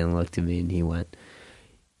much. Dan looked at me and he went,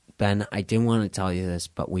 Ben, I didn't want to tell you this,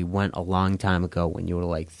 but we went a long time ago when you were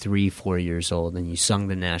like 3-4 years old, and you sung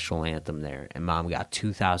the national anthem there, and Mom got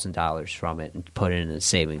 $2,000 from it and put it in a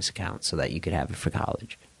savings account so that you could have it for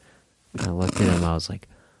college. And I looked at him, I was like,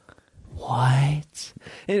 what?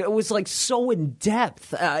 And it was like so in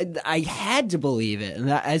depth. I had to believe it.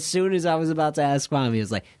 And as soon as I was about to ask Mom, he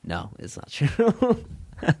was like, no, it's not true.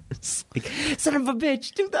 Like, son of a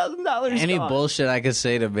bitch, $2,000. Any bullshit I could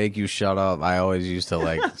say to make you shut up, I always used to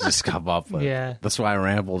like just come up with. Yeah. That's why I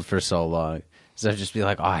rambled for so long. So I'd just be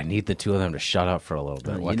like, oh, I need the two of them to shut up for a little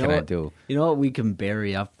bit. What can I do? You know what we can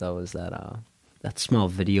bury up though is that small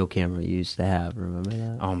video camera you used to have. Remember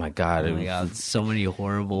that? Oh my god! Oh my god! So many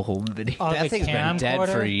horrible home videos. Oh, That the thing's been dead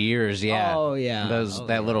camcorder? for years. Yeah. Oh, yeah.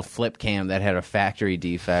 That little flip cam that had a factory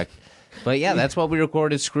defect. But yeah, that's what we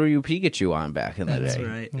recorded "Screw You Pikachu" on back in the That's day.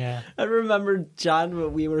 right. Yeah. I remember, John,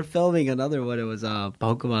 when we were filming another one. It was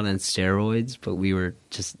Pokemon on steroids, but we were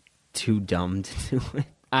just too dumb to do it.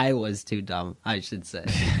 I was too dumb, I should say.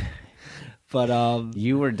 But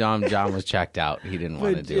You were dumb. John was checked out. He didn't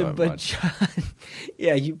want to do it but much. John,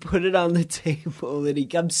 yeah, you put it on the table and he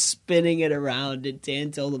kept spinning it around, and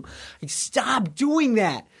Dan told him, like, "Stop doing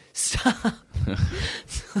that! Stop!"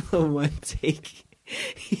 So one take,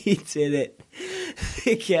 he did it.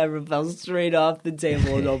 The camera fell straight off the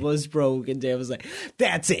table and almost broke. And Dan was like,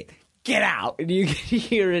 "That's it, get out!" And you could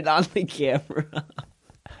hear it on the camera.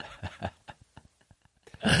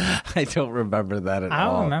 I don't remember that at I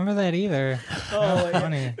all. don't remember that either. Oh, That's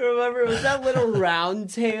funny. Remember, it was that little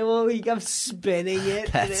round table. He kept spinning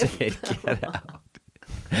it. That's and it. Get out.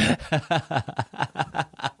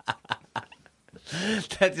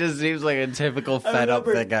 That just seems like a typical fed up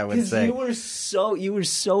thing I would 'cause say. You were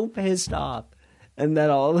so pissed off, and then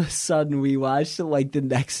all of a sudden we watched it like the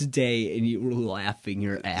next day, and you were laughing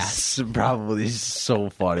your ass. It's probably so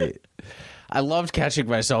funny. I loved catching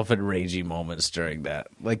myself in ragey moments during that.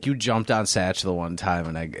 Like, you jumped on Satch the one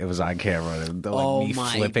time, and it was on camera. And me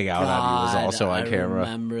flipping out on you was also on camera.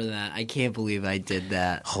 I remember that. I can't believe I did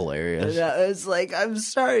that. Hilarious. And I was like, "I'm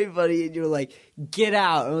sorry, buddy," and you were like, "Get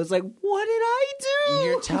out!" And I was like, "What did I do?"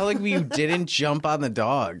 You're telling me you didn't jump on the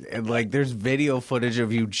dog. And, like, there's video footage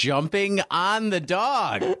of you jumping on the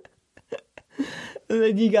dog. And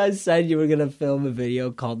then you guys said you were going to film a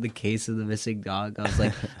video called The Case of the Missing Dog. I was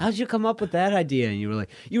like, "How'd you come up with that idea?" And you were like,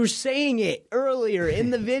 "You were saying it earlier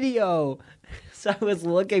in the video." So I was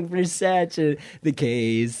looking for Satch and The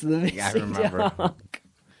Case of the Missing I remember. Dog.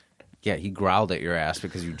 Yeah, he growled at your ass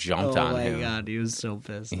because you jumped on him. Oh my god, he was so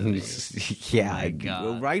pissed at He me. was- yeah, my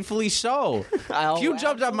God. rightfully so. Oh, If you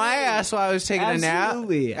jumped on my ass while I was taking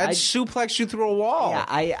Absolutely. a nap, I'd suplex you through a wall. Yeah,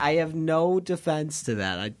 I have no defense to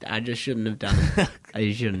that. I just shouldn't have done it.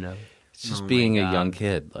 I shouldn't have. It's just Oh my being a God. young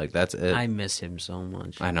kid. Like, that's it. I miss him so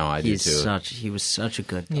much. I know, I do He's too. He was such a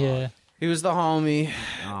good dog. Yeah. He was the homie.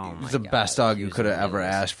 Oh He my was the God. best dog He you was could have ever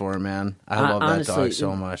ridiculous. asked for, man. I love that dog Honestly,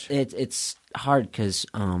 so much. It's hard because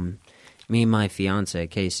me and my fiance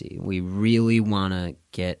Casey, we really want to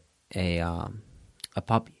get a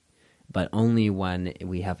puppy, but only when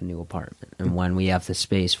we have a new apartment and when we have the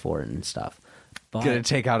space for it and stuff. But Gonna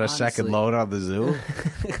take out a second honestly- load on the zoo?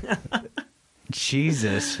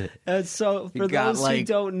 Jesus. So for You got, those like, who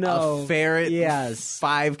don't know, a ferret, yes,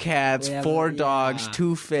 5 cats, We have 4 a- dogs, yeah.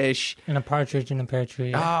 2 fish. And a partridge in a pear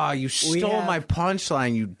tree. Oh, you stole have- my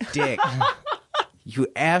punchline, you dick. You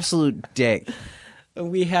absolute dick.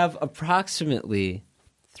 we have approximately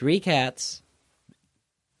 3 cats,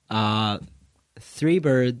 3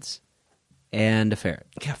 birds, and a ferret.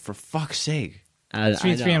 Yeah, for fuck's sake. I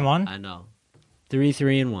 3, know, 3, and 1? I know. 3,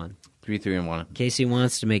 3, and 1. 3, 3, and 1. Casey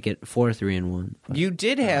wants to make it 4, 3, and 1. You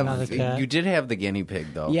did Another have cat. the guinea pig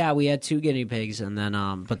though. Yeah, we had 2 guinea pigs, and then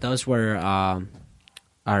but those were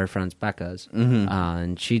our friend's Becca's,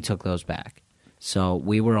 and she took those back. So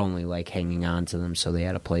we were only like hanging on to them, so they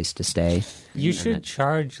had a place to stay. You And should it-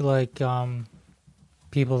 charge like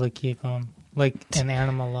people to keep them, like an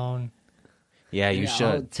animal loan. Yeah, you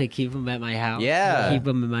should. to keep them at my house. Yeah. keep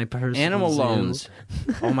them in my personal Animal zoo. loans.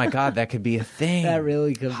 Oh my god, that could be a thing. That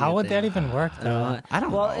really could. How be a would that thing. even work though? I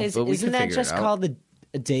don't Well, know, but we isn't can that figure just it out. called a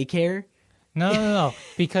daycare? No,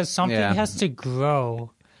 because something Yeah. has to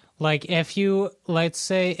grow. Like if you, let's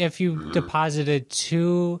say, if you deposited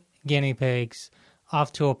 2 guinea pigs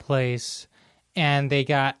off to a place and they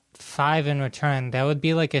got 5 in return, that would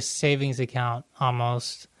be like a savings account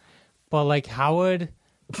almost. But like, how would,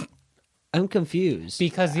 I'm confused.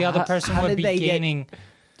 because the other person how would did be they get gaining,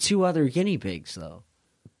 2 other guinea pigs though.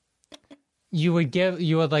 you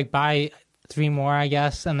would like buy 3 more, I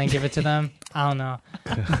guess, and then give it to them. I don't know.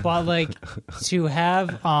 But like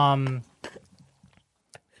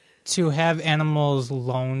to have animals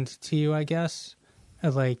loaned to you, I guess,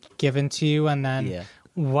 or like given to you, and then Yeah.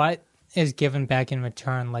 what is given back in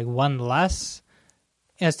return? Like 1 less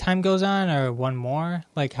as time goes on, or 1 more?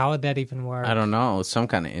 Like how would that even work? I don't know, some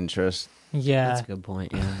kind of interest. Yeah. That's a good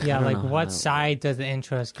point. Yeah. Yeah, I don't like know what how- side does the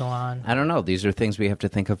interest go on? I don't know. These are things we have to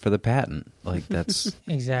think of for the patent. Like that's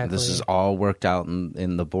Exactly. this is all worked out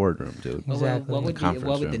in the boardroom, dude. Exactly. What would Conference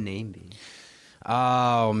what would room. the name be?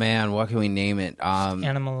 Oh man, what can we name it?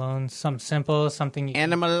 Animal loans, something simple, something you can,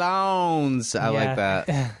 Animalones. I like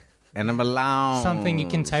that. Animalones. something you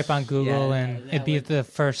can type on Google Yeah, and that it'd be would- the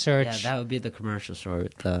first search. Yeah, that would be the commercial story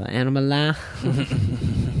with the animal.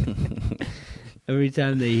 Every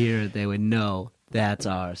time they hear it, they would know that's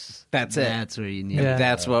ours. That's it. That's where you need Yeah. it.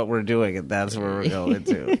 That's what we're doing, and that's where we're going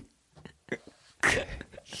to.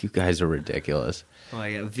 You guys are ridiculous. Oh,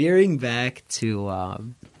 yeah. Veering back to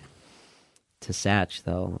Satch,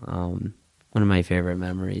 though, one of my favorite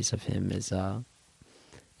memories of him is, and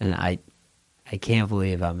I can't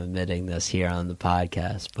believe I'm admitting this here on the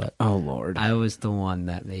podcast, but Oh Lord. I was the one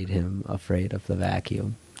that made him afraid of the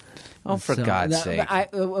vacuum. Oh, for So, God's that- sake.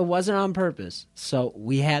 it wasn't on purpose. So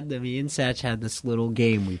me and Satch had this little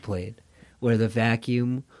game we played where the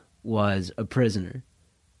vacuum was a prisoner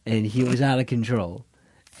and he was out of control.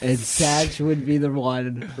 And Satch would be the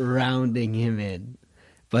one rounding him in.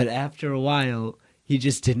 But after a while, he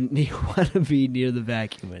just didn't want to be near the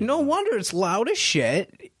vacuum anymore. No wonder it's loud as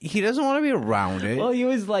shit. He doesn't want to be around it. Well, he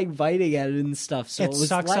was like biting at it and stuff. So it it was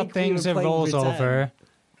sucks like up things, we it were playing rolls pretend. over.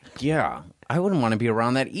 Yeah. I wouldn't want to be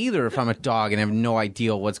around that either if I'm a dog and have no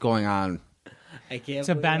idea what's going on. I can't.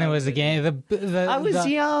 To believe Ben, it I was a did game. I was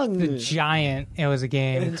young. The giant, it was a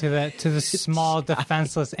game. To the small,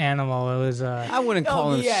 defenseless animal, it was I wouldn't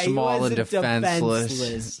call him yeah, he small and wasn't defenseless.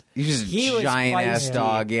 defenseless. He's just He a was giant ass feisty.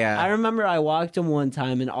 dog, yeah. I remember I walked him one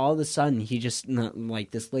time, and all of a sudden, he just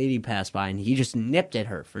like this lady passed by, and he just nipped at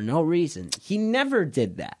her for no reason. He never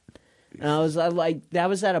did that, and I was like, that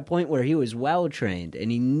was at a point where he was well trained,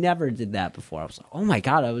 and he never did that before. I was like, oh my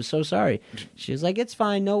god, I was so sorry. She was like, it's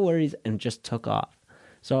fine, no worries, and just took off.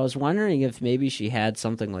 So I was wondering if maybe she had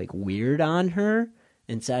something like weird on her,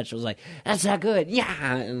 and Satch was like, that's not good,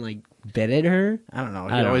 yeah, and like bit at her. I don't know.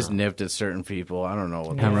 He I don't always know. nipped at certain people. I don't know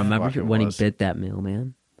what I the remember fuck it when was. he bit that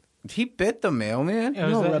mailman. He bit the mailman? it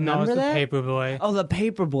was No, the, no, it remember was the that? paper boy. Oh, the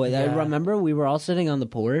paper boy. I Yeah. remember we were all sitting on the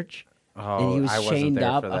porch, Oh, and he was I wasn't chained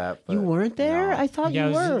there up. for that. You but weren't there? no. I thought Yeah,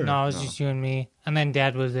 you it was, were. no, it was just you and me, and then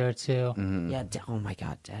Dad was there too. Yeah. Oh my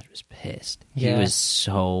God, Dad was pissed. Yeah. He was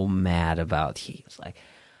so mad about. He was like,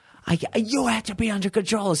 "You have to be under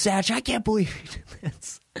control, Satch. I can't believe you did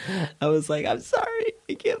this." I was like, "I'm sorry.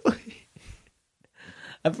 I can't believe."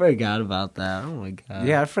 I forgot about that. Oh my God.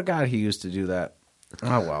 Yeah, I forgot he used to do that.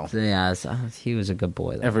 Oh, well. So, yeah. So, he was a good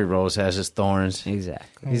boy. Though. Every rose has its thorns.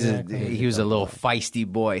 Exactly. He was a little feisty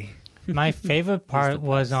boy. My favorite part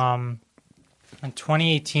was in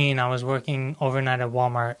 2018. I was working overnight at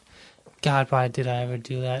Walmart. God, why did I ever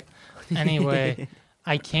do that? Anyway,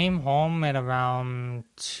 I came home at around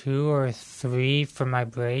 2 or 3 for my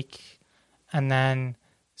break, and then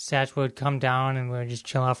Satch would come down and we would just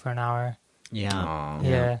chill out for an hour. Yeah. Aw.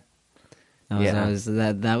 Yeah.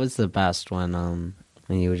 That was the best one.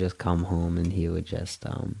 When he would just come home and he would just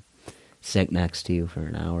sit next to you for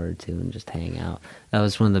an hour or two and just hang out. That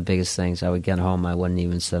was one of the biggest things. I would get home, I wouldn't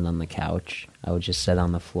even sit on the couch. I would just sit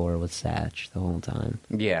on the floor with Satch the whole time.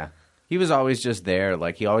 Yeah. He was always just there.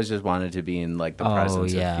 Like, he always just wanted to be in, like, the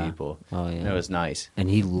presence of people. Oh, yeah. And it was nice. And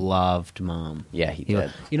he loved Mom. Yeah, he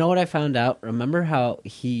did. You know what I found out? Remember how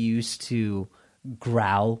he used to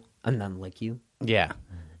growl and then lick you? Yeah.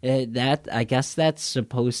 I guess that's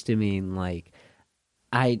supposed to mean like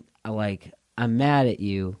I'm mad at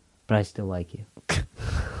you, but I still like you.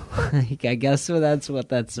 Like, I guess that's what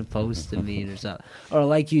that's supposed to mean, or something. Or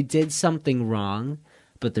like you did something wrong,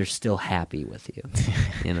 but they're still happy with you.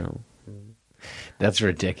 You know. That's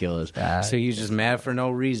ridiculous. So he's just mad for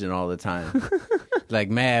no reason all the time. Like,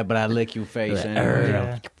 mad, but I lick you face. And, you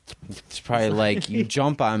know, it's probably like, you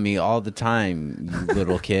jump on me all the time, you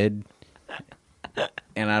little kid.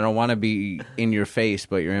 And I don't want to be in your face,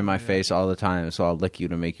 but you're in my face all the time, so I'll lick you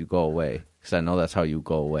to make you go away. Because I know that's how you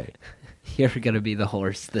go away. You're gonna be the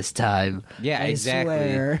horse this time. Yeah, I exactly.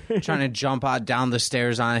 swear. Trying to jump out down the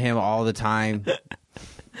stairs on him all the time.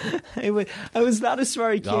 I was not a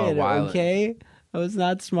smart Oh, kid. violent. Okay, I was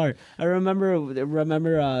not smart. I remember. I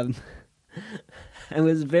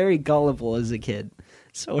was very gullible as a kid.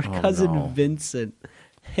 So our cousin no. Vincent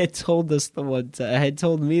had told me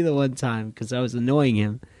the one time because I was annoying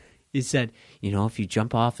him. He said, "You know, if you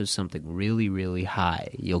jump off of something really, really high,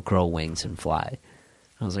 you'll grow wings and fly."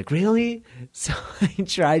 I was like, "Really?" So I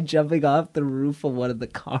tried jumping off the roof of one of the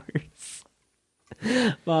cars.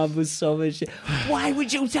 Mom was so much. Why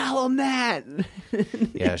would you tell him that?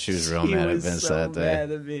 Yeah, she was real She mad at was Vince so that day.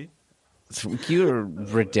 Mad at me. You're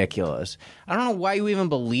ridiculous. I don't know why you even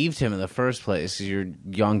believed him in the first place. 'Cause you're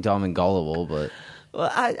young, dumb, and gullible. But Well,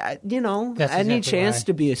 That's any exactly chance why.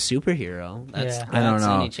 to be a superhero. Yeah. I don't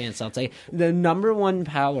know. Any chance I'll take. The number one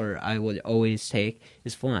power I would always take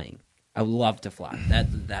is flying. I would love to fly.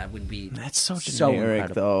 That would be that's so so generic,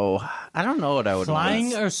 incredible. though. I don't know what I would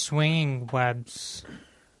Flying want. or swinging webs?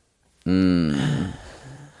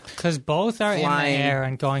 Because both are Flying. in the air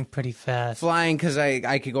and going pretty fast. Flying, because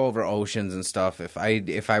I could go over oceans and stuff.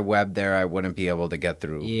 If I webbed there, I wouldn't be able to get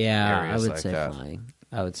through. Yeah, I areas would like say that. flying.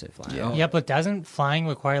 I would say flying. Yeah. Yeah, but doesn't flying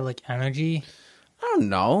require like energy? I don't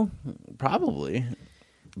know. Probably,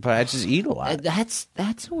 but I just eat a lot. That's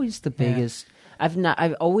always the biggest.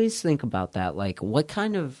 I've always think about that. Like,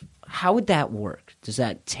 how would that work? Does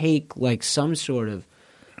that take like some sort of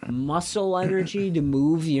muscle energy to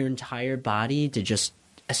move your entire body to just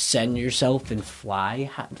ascend yourself and fly?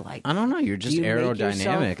 I don't know. You're just do you make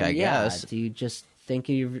aerodynamic, yourself- I guess. Do you just think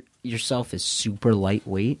of yourself as super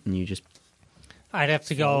lightweight and you just? I'd have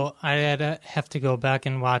to go. I'd have to go back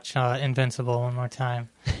and watch Invincible one more time.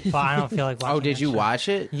 But I don't feel like watching. Oh, did that you show. watch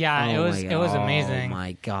it? Yeah, it was amazing. Oh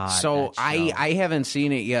my god! So that show. I haven't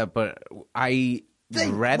seen it yet, but I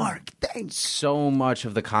read so much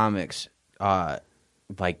of the comics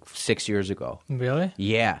like 6 years ago. Really?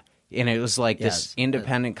 Yeah. And it was like Yes. this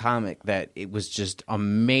independent comic that it was just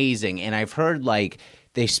amazing. And I've heard like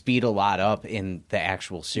they speed a lot up in the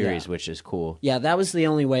actual series, Yeah. which is cool. Yeah, that was the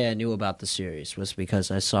only way I knew about the series was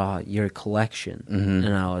because I saw your collection, Mm-hmm.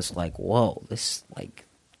 and I was like, "Whoa, this like."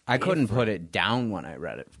 I couldn't put it down when I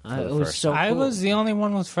read it for the It was first so. I cool. was the only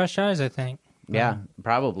one with fresh eyes, I think. Yeah,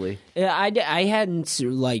 probably. Yeah, I hadn't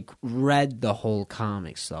like read the whole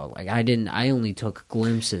comics though. Like I only took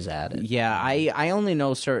glimpses at it. Yeah, I only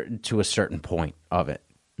know to a certain point of it.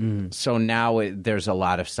 So now there's a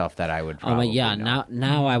lot of stuff that I would probably know.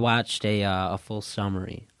 Now I watched a full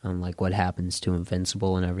summary on like what happens to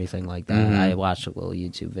Invincible and everything like that. I watched a little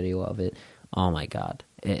YouTube video of it. Oh my god,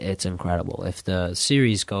 it's incredible. If the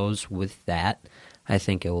series goes with that, I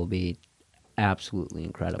think it will be absolutely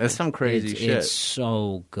incredible. That's some crazy shit. It's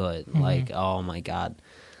so good. Like, oh my god,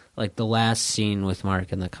 like the last scene with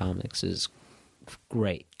Mark in the comics is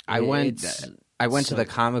great. I went so to the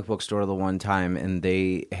comic book store the one time, and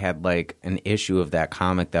they had like an issue of that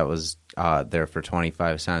comic that was there for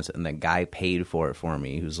 25 cents, and the guy paid for it for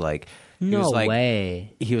me. He was like,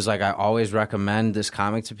 way. He was like, I always recommend this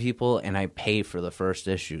comic to people, and I pay for the first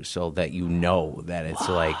issue so that you know that it's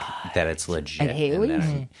like that it's legit. At Haley's? And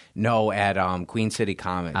then no, at Queen City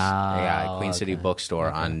Comics, Queen City okay.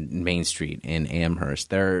 Bookstore on Main Street in Amherst.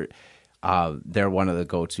 They're one of the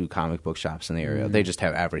go-to comic book shops in the area. They just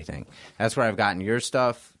have everything. That's where I've gotten your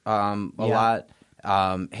stuff a lot.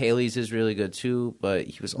 Haley's is really good too, but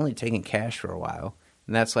he was only taking cash for a while.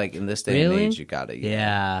 And that's like in this day and Really? age, you gotta.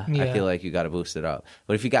 Yeah. I feel like you gotta boost it up.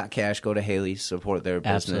 But if you got cash, go to Haley's, support their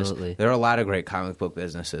business. Absolutely. There are a lot of great comic book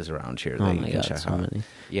businesses around here that Oh you my can god, check so out. many.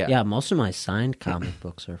 Yeah. Most of my signed comic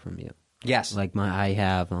books are from you. Yes. Like I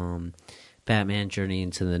have Batman Journey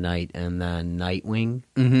into the Night and then Nightwing.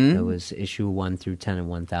 Mm-hmm. It was issue 1 through 10 and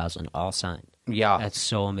 1000, all signed. Yeah. That's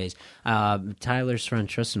so amazing. Tyler's friend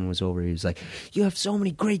Tristan was over. He was like, "You have so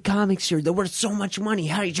many great comics here. They're worth so much money.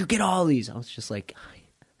 How did you get all these?" I was just like,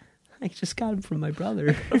 I just got them from my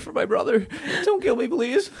brother. For my brother. Don't kill me,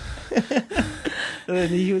 please. And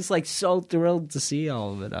he was like so thrilled to see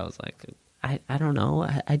all of it. I was like, I don't know.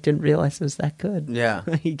 I didn't realize it was that good. Yeah.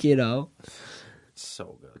 Like, you know. It's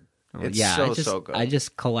so good. Oh, It's yeah, so good. I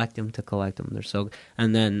just collect them to collect them. They're so good.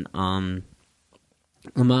 And then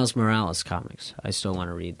the Miles Morales comics. I still want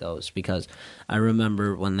to read those because I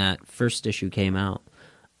remember when that first issue came out,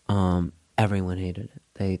 everyone hated it.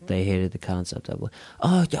 They hated the concept of like,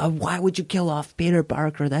 oh, why would you kill off Peter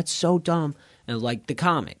Parker? That's so dumb. And like the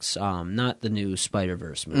comics, not the new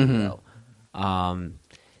Spider-Verse movie though.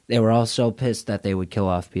 They were all so pissed that they would kill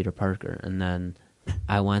off Peter Parker. And then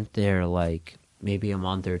I went there like maybe a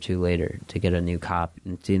month or two later to get a new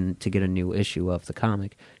to get a new issue of the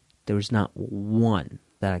comic. There was not one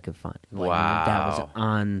that I could find. Like, Wow.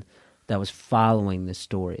 that was following the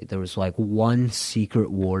story. There was like one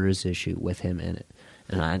Secret Wars issue with him in it.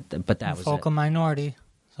 But that was Vocal it. minority.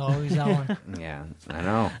 It's always that one. Yeah, I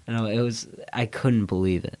know. I couldn't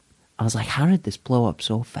believe it. I was like, how did this blow up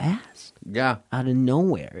so fast? Yeah. Out of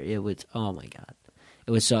nowhere. It was, oh my God.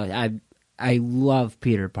 It was so, I love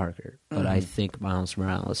Peter Parker, but I think Miles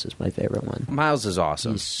Morales is my favorite one. Miles is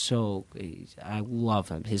awesome. I love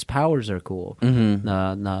him. His powers are cool. Mm-hmm.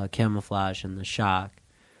 The camouflage and the shock.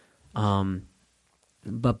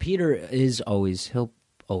 But Peter is always, he'll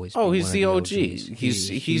always be Oh, one he's of the OG. OGs.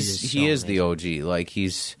 He is the OG. Like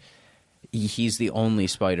he's the only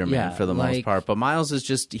Spider-Man for the most part. But Miles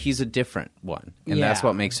is he's a different one. And that's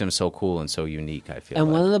what makes him so cool and so unique, I feel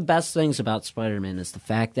And one of the best things about Spider-Man is the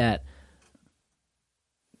fact that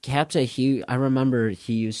I remember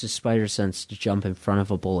he used his spider sense to jump in front of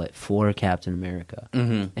a bullet for Captain America.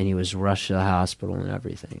 And he was rushed to the hospital and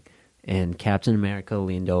everything. And Captain America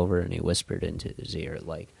leaned over and he whispered into his ear,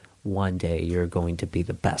 like, one day you're going to be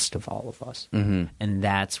the best of all of us. And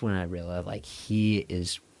that's when I realized, like, he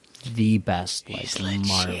is the best, like,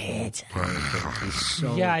 Marvel character. He's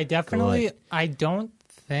so I definitely, good. I don't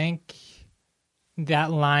think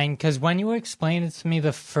that line, because when you were explaining it to me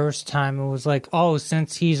the first time, it was like, oh,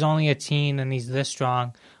 since he's only a teen and he's this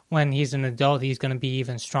strong, when he's an adult, he's going to be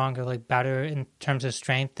even stronger, like better in terms of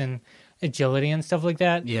strength and agility and stuff like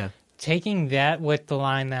that. Yeah. Taking that with the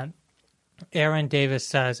line that Aaron Davis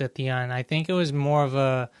says at the end, I think it was more of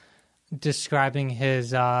a describing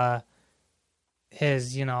his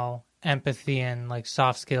empathy and like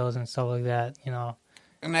soft skills and stuff like that,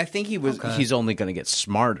 And I think he's only going to get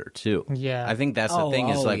smarter too. Yeah. I think that's the thing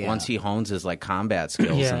is like once he hones his like combat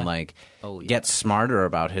skills and like gets smarter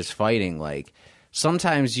about his fighting, like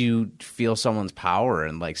sometimes you feel someone's power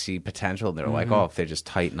and like see potential and they're like, oh, if they just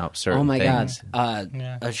tighten up certain things.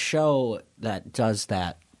 God. A show that does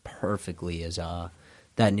that perfectly is that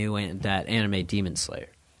anime Demon Slayer.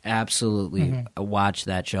 Absolutely watch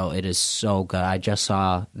that show. It is so good. I just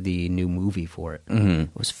saw the new movie for it. It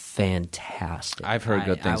was fantastic. I've heard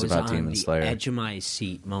good things about Demon Slayer. I was on the edge of my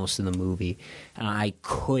seat most of the movie, and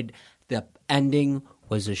the ending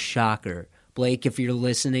was a shocker. Blake, if you're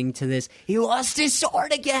listening to this, he lost his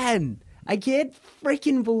sword again. I can't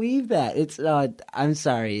freaking believe that. It's I'm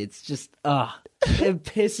sorry. It's just it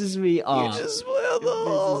pisses me off. You just spoiled the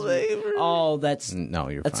whole thing. Oh,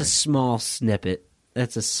 you're that's fine. a small snippet.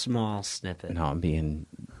 That's a small snippet. No, I'm being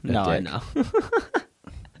a No, I dick. know.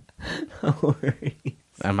 No worries.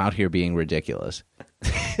 I'm out here being ridiculous.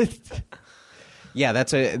 Yeah,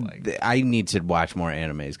 I need to watch more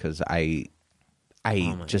animes because I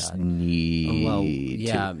just need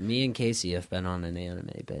to. Me and Casey have been on an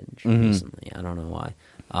anime binge recently. I don't know why.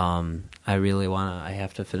 I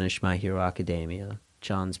have to finish My Hero Academia.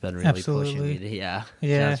 John's been really pushing me to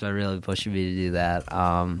John's been really pushing me to do that.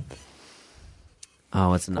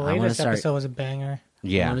 What's the latest episode was a banger.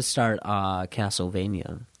 I want to start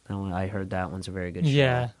Castlevania. I heard that one's a very good show.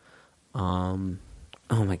 Yeah. Oh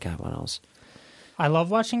my God, what else? I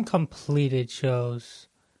love watching completed shows.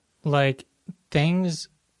 Like things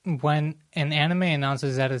when an anime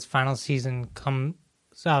announces that its final season comes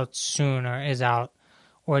out soon or is out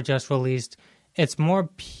or just released, it's more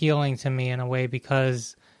appealing to me in a way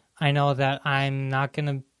because I know that I'm not going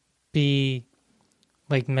to be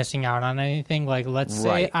like missing out on anything. Like let's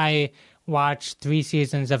say I watch 3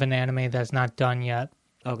 seasons of an anime that's not done yet.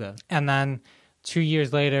 Okay. And then 2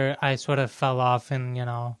 years later I sort of fell off and,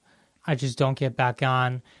 I just don't get back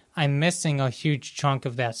on. I'm missing a huge chunk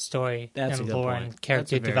of that story and lore and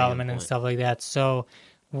character development and stuff like that. So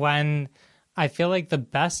when I feel like the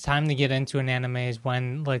best time to get into an anime is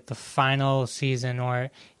when like the final season or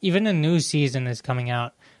even a new season is coming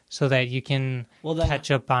out so that you can catch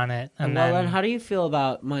up on it. And then how do you feel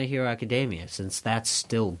about My Hero Academia since that's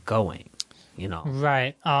still going,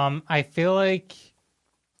 Right. I feel like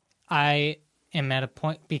I am at a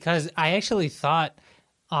point because I actually thought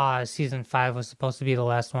season 5 was supposed to be the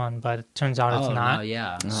last one, but it turns out it's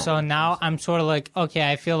not. So now I'm sort of like, okay,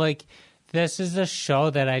 I feel like this is a show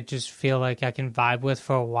that I just feel like I can vibe with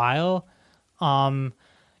for a while. And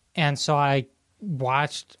so I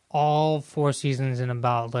watched all 4 seasons in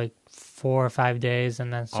about like 4 or 5 days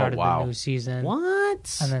and then started the new season.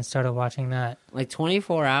 What? And then started watching that. Like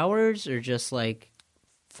 24 hours or just like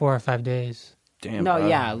 4 or 5 days? Damn. No, bro.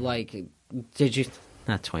 yeah, like did you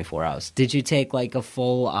not 24 hours. Did you take like a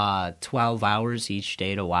full 12 hours each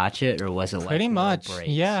day to watch it or was it like pretty much? Breaks?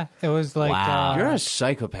 Yeah, it was like wow. You're a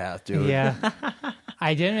psychopath, dude. Yeah.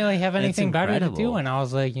 I didn't really have anything better to do, and I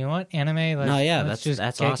was like, you know what, anime.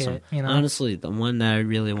 That's awesome. It, Honestly, the one that I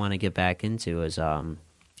really want to get back into is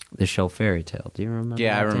the show Fairy Tail. Do you remember?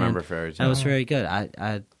 Yeah, that, I remember Dan? Fairy Tail. That was very good.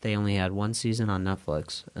 They only had 1 season on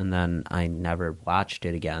Netflix, and then I never watched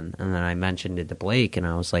it again. And then I mentioned it to Blake, and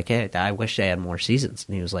I was like, "Hey, I wish they had more seasons."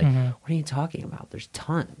 And he was like, "What are you talking about? There's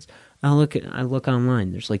tons." I look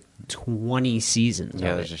online. There's like 20 seasons. Yeah,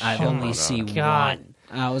 of there's it. a I shitload only of see it. one.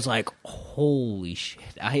 I was like, "Holy shit!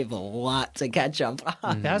 I have a lot to catch up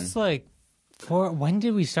on." That's like when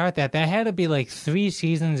did we start that? That had to be like 3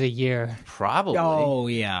 seasons a year Probably. Oh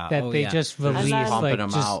yeah, that they just released, pumping them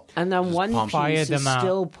just out. and then Just One pump- Fire Piece is them out.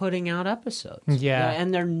 still putting out episodes. Yeah.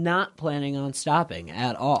 And they're not planning on stopping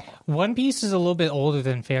at all. One Piece is a little bit older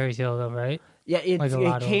than Fairy Tail, though, right? Yeah, it Like a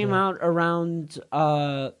lot came older. out around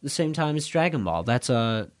the same time as Dragon Ball. That's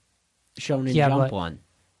a Shonen Yeah, Jump but- one.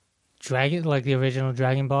 Like the original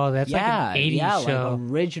Dragon Ball. That's like an 80s show.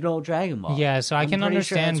 like original Dragon Ball. Yeah, so I I'm can pretty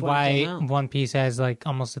sure understand that's when it came why out. One Piece has like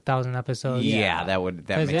almost 1,000 episodes. Yeah, that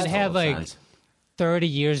 'Cause makes it had, total like, sense. 30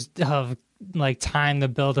 years of like time to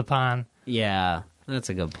build upon. Yeah, that's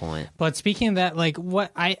a good point. But speaking of that, like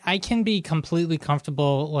what I can be completely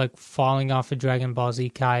comfortable like falling off of Dragon Ball Z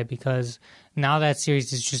Kai because now that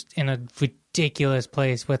series is just in a ridiculous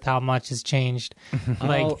place with how much has changed.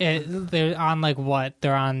 Like they're on like what?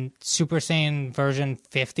 They're on Super Saiyan version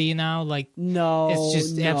 50 now. Like No, It's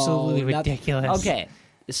just absolutely not- ridiculous. Okay,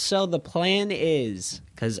 so the plan is,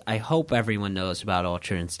 because I hope everyone knows about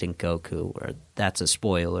Ultra Instinct Goku, or that's a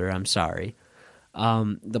spoiler, I'm sorry.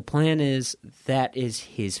 The plan is that is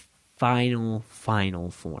his final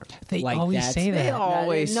form. They always say that. They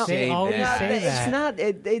always say that. It's not.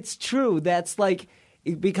 It's true. That's like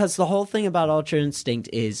because the whole thing about Ultra Instinct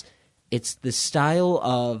is it's the style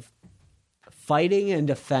of fighting and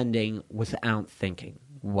defending without thinking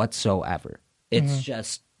whatsoever. It's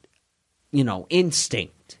just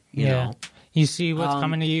instinct. You know, You see what's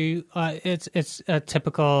coming to you. It's a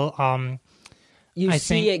typical. you I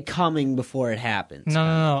see think- it coming before it happens.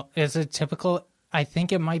 No. It's a typical. I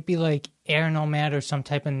think it might be like air nomad or some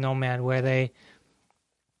type of nomad where they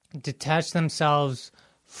detach themselves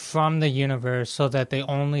from the universe so that they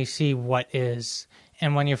only see what is.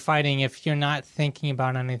 And when you're fighting, if you're not thinking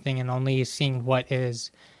about anything and only seeing what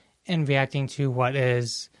is and reacting to what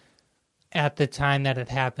is at the time that it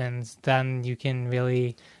happens, then you can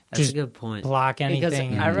really That's just a good point. block Because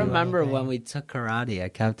anything. I and do remember anything. when we took karate, I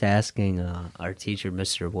kept asking our teacher,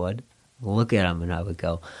 Mr. Wood, look at him, and I would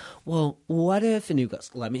go, well, what if? And he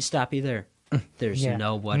goes, let me stop you there. There's Yeah.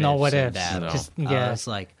 no what No ifs what in ifs. that. Just- I yeah. was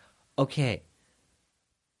like, okay.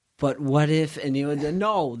 But what if? And he would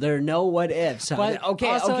no, there are no what ifs. But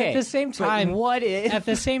okay, also okay. at the same But time- what if? At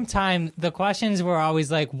the same time, the questions were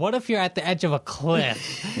always like, what if you're at the edge of a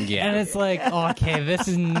cliff? Yeah. And it's like, oh, okay, this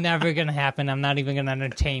is never going to happen. I'm not even going to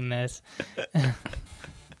entertain this.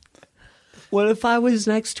 What if I was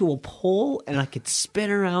next to a pole and I could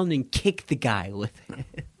spin around and kick the guy with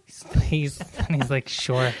it? He's like,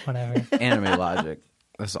 sure, whatever. Anime logic.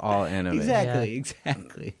 That's all anime.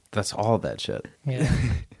 Exactly. That's all that shit. Yeah.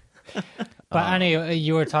 But anyway,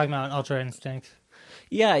 you were talking about Ultra Instinct.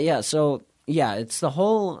 Yeah. So, it's the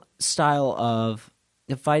whole style of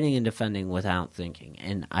fighting and defending without thinking.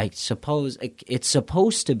 And I suppose it's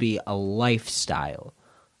supposed to be a lifestyle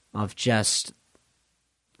of just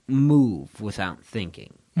move without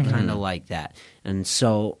thinking, kind of like that. And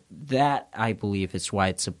so that, I believe, is why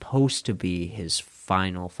it's supposed to be his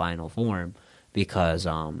final form, because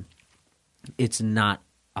it's not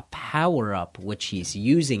a power-up, which he's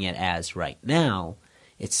using it as right now.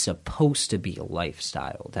 It's supposed to be a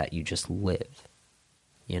lifestyle that you just live,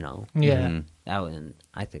 Yeah. Mhm. and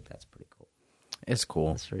I think that's pretty cool. It's cool.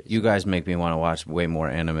 That's really You guys make me want to watch way more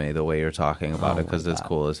anime the way you're talking about it because my it's God.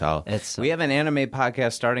 cool as hell. It's- we have an anime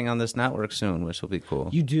podcast starting on this network soon, which will be cool.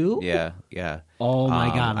 You do? Yeah. Oh my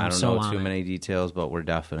God, I I'm don't so know on too it. many details, but we're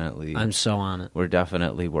definitely on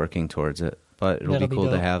it. working towards it. But it'll That'll be be cool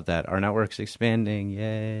to dope. have that. Our network's expanding.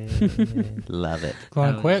 Yay. Love it.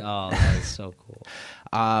 Going quick. Oh, that is so cool.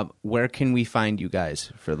 Where can we find you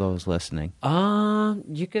guys for those listening?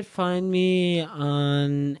 You could find me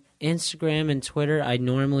on Instagram and Twitter. I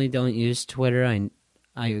normally don't use Twitter.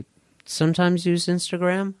 I sometimes use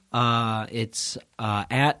Instagram. It's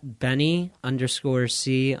at Benny_C_T.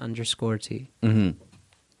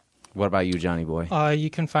 What about you, Johnny Boy? You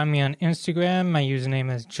can find me on Instagram. My username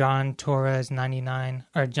is John Torres99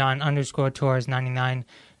 or John_Torres99.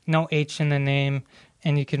 No H in the name.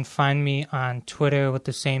 And you can find me on Twitter with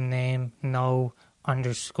the same name, no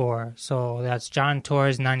underscore. So that's John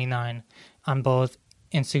Torres99 on both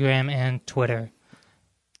Instagram and Twitter.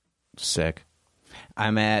 Sick.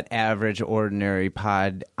 I'm at Average Ordinary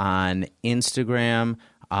Pod on Instagram.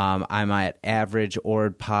 I'm at Average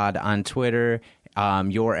Ord Pod on Twitter.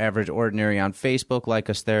 Your Average Ordinary on Facebook. Like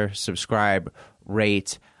us there. Subscribe.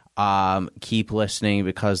 Rate. Keep listening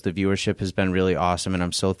because the viewership has been really awesome, and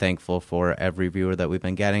I'm so thankful for every viewer that we've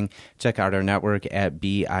been getting. Check out our network at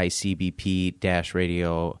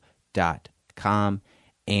bicbp-radio.com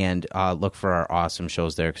and look for our awesome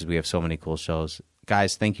shows there because we have so many cool shows.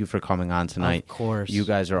 guys, thank you for coming on tonight. Of course. You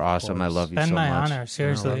guys are awesome. I love you Been so my much. honor,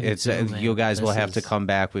 seriously. It's you guys will have to come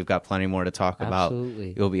back. We've got plenty more to talk about.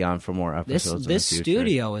 Absolutely. You'll be on for more episodes. This in the future.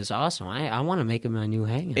 studio is awesome. I want to make it my new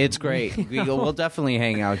hangout. It's great. We'll definitely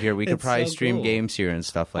hang out here. We could It's probably so stream cool. games here and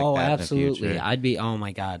stuff like Oh, that absolutely. in the future. I'd be, oh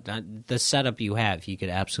my God. The setup you have, you could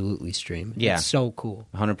absolutely stream. Yeah. It's so cool.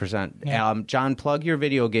 100%. Yeah. John, plug your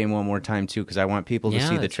video game one more time, too, because I want people to Yeah,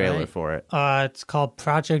 see the that's trailer right. for it. It's called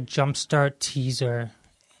Project Jumpstart Teaser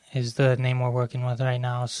is the name we're working with right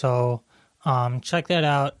now. So check that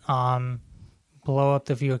out. Blow up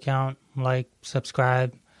the view count, like,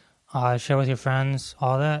 subscribe, share with your friends,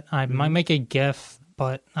 all that. I might make a GIF,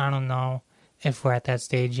 but I don't know if we're at that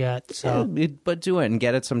stage yet. So But do it and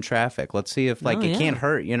get it some traffic. Let's see if, it can't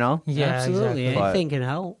hurt, you know? yeah, absolutely. exactly. Anything can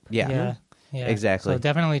help. Yeah. Yeah, Exactly. So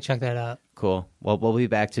definitely check that out. Cool. Well, we'll be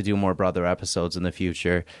back to do more Brother episodes in the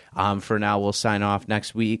future. For now, we'll sign off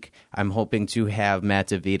next week. I'm hoping to have Matt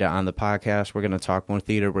DeVita on the podcast. We're going to talk more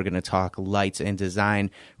theater. We're going to talk lights and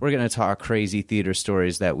design. We're going to talk crazy theater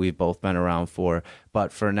stories that we've both been around for.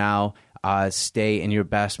 But for now, stay in your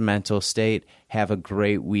best mental state. Have a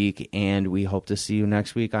great week, and we hope to see you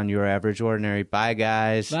next week on Your Average Ordinary. Bye,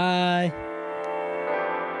 guys. Bye.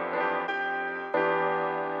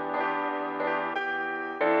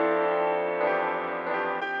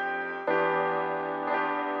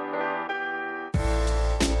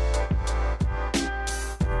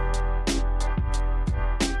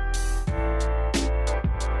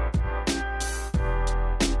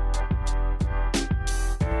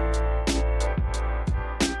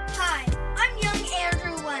 Hi, I'm young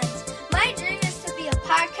Andrew Lenz. My dream is to be a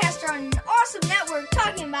podcaster on an awesome network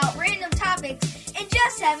talking about random topics and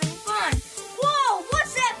just having fun. Whoa,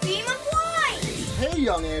 what's that beam of light? Hey,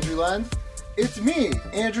 young Andrew Lenz. It's me,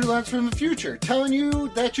 Andrew Lenz from the future, telling you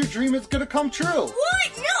that your dream is going to come true.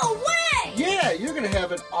 What? No way! Yeah, you're going to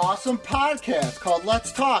have an awesome podcast called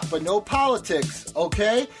Let's Talk, but no politics,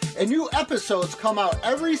 okay? And new episodes come out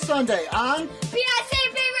every Sunday on BS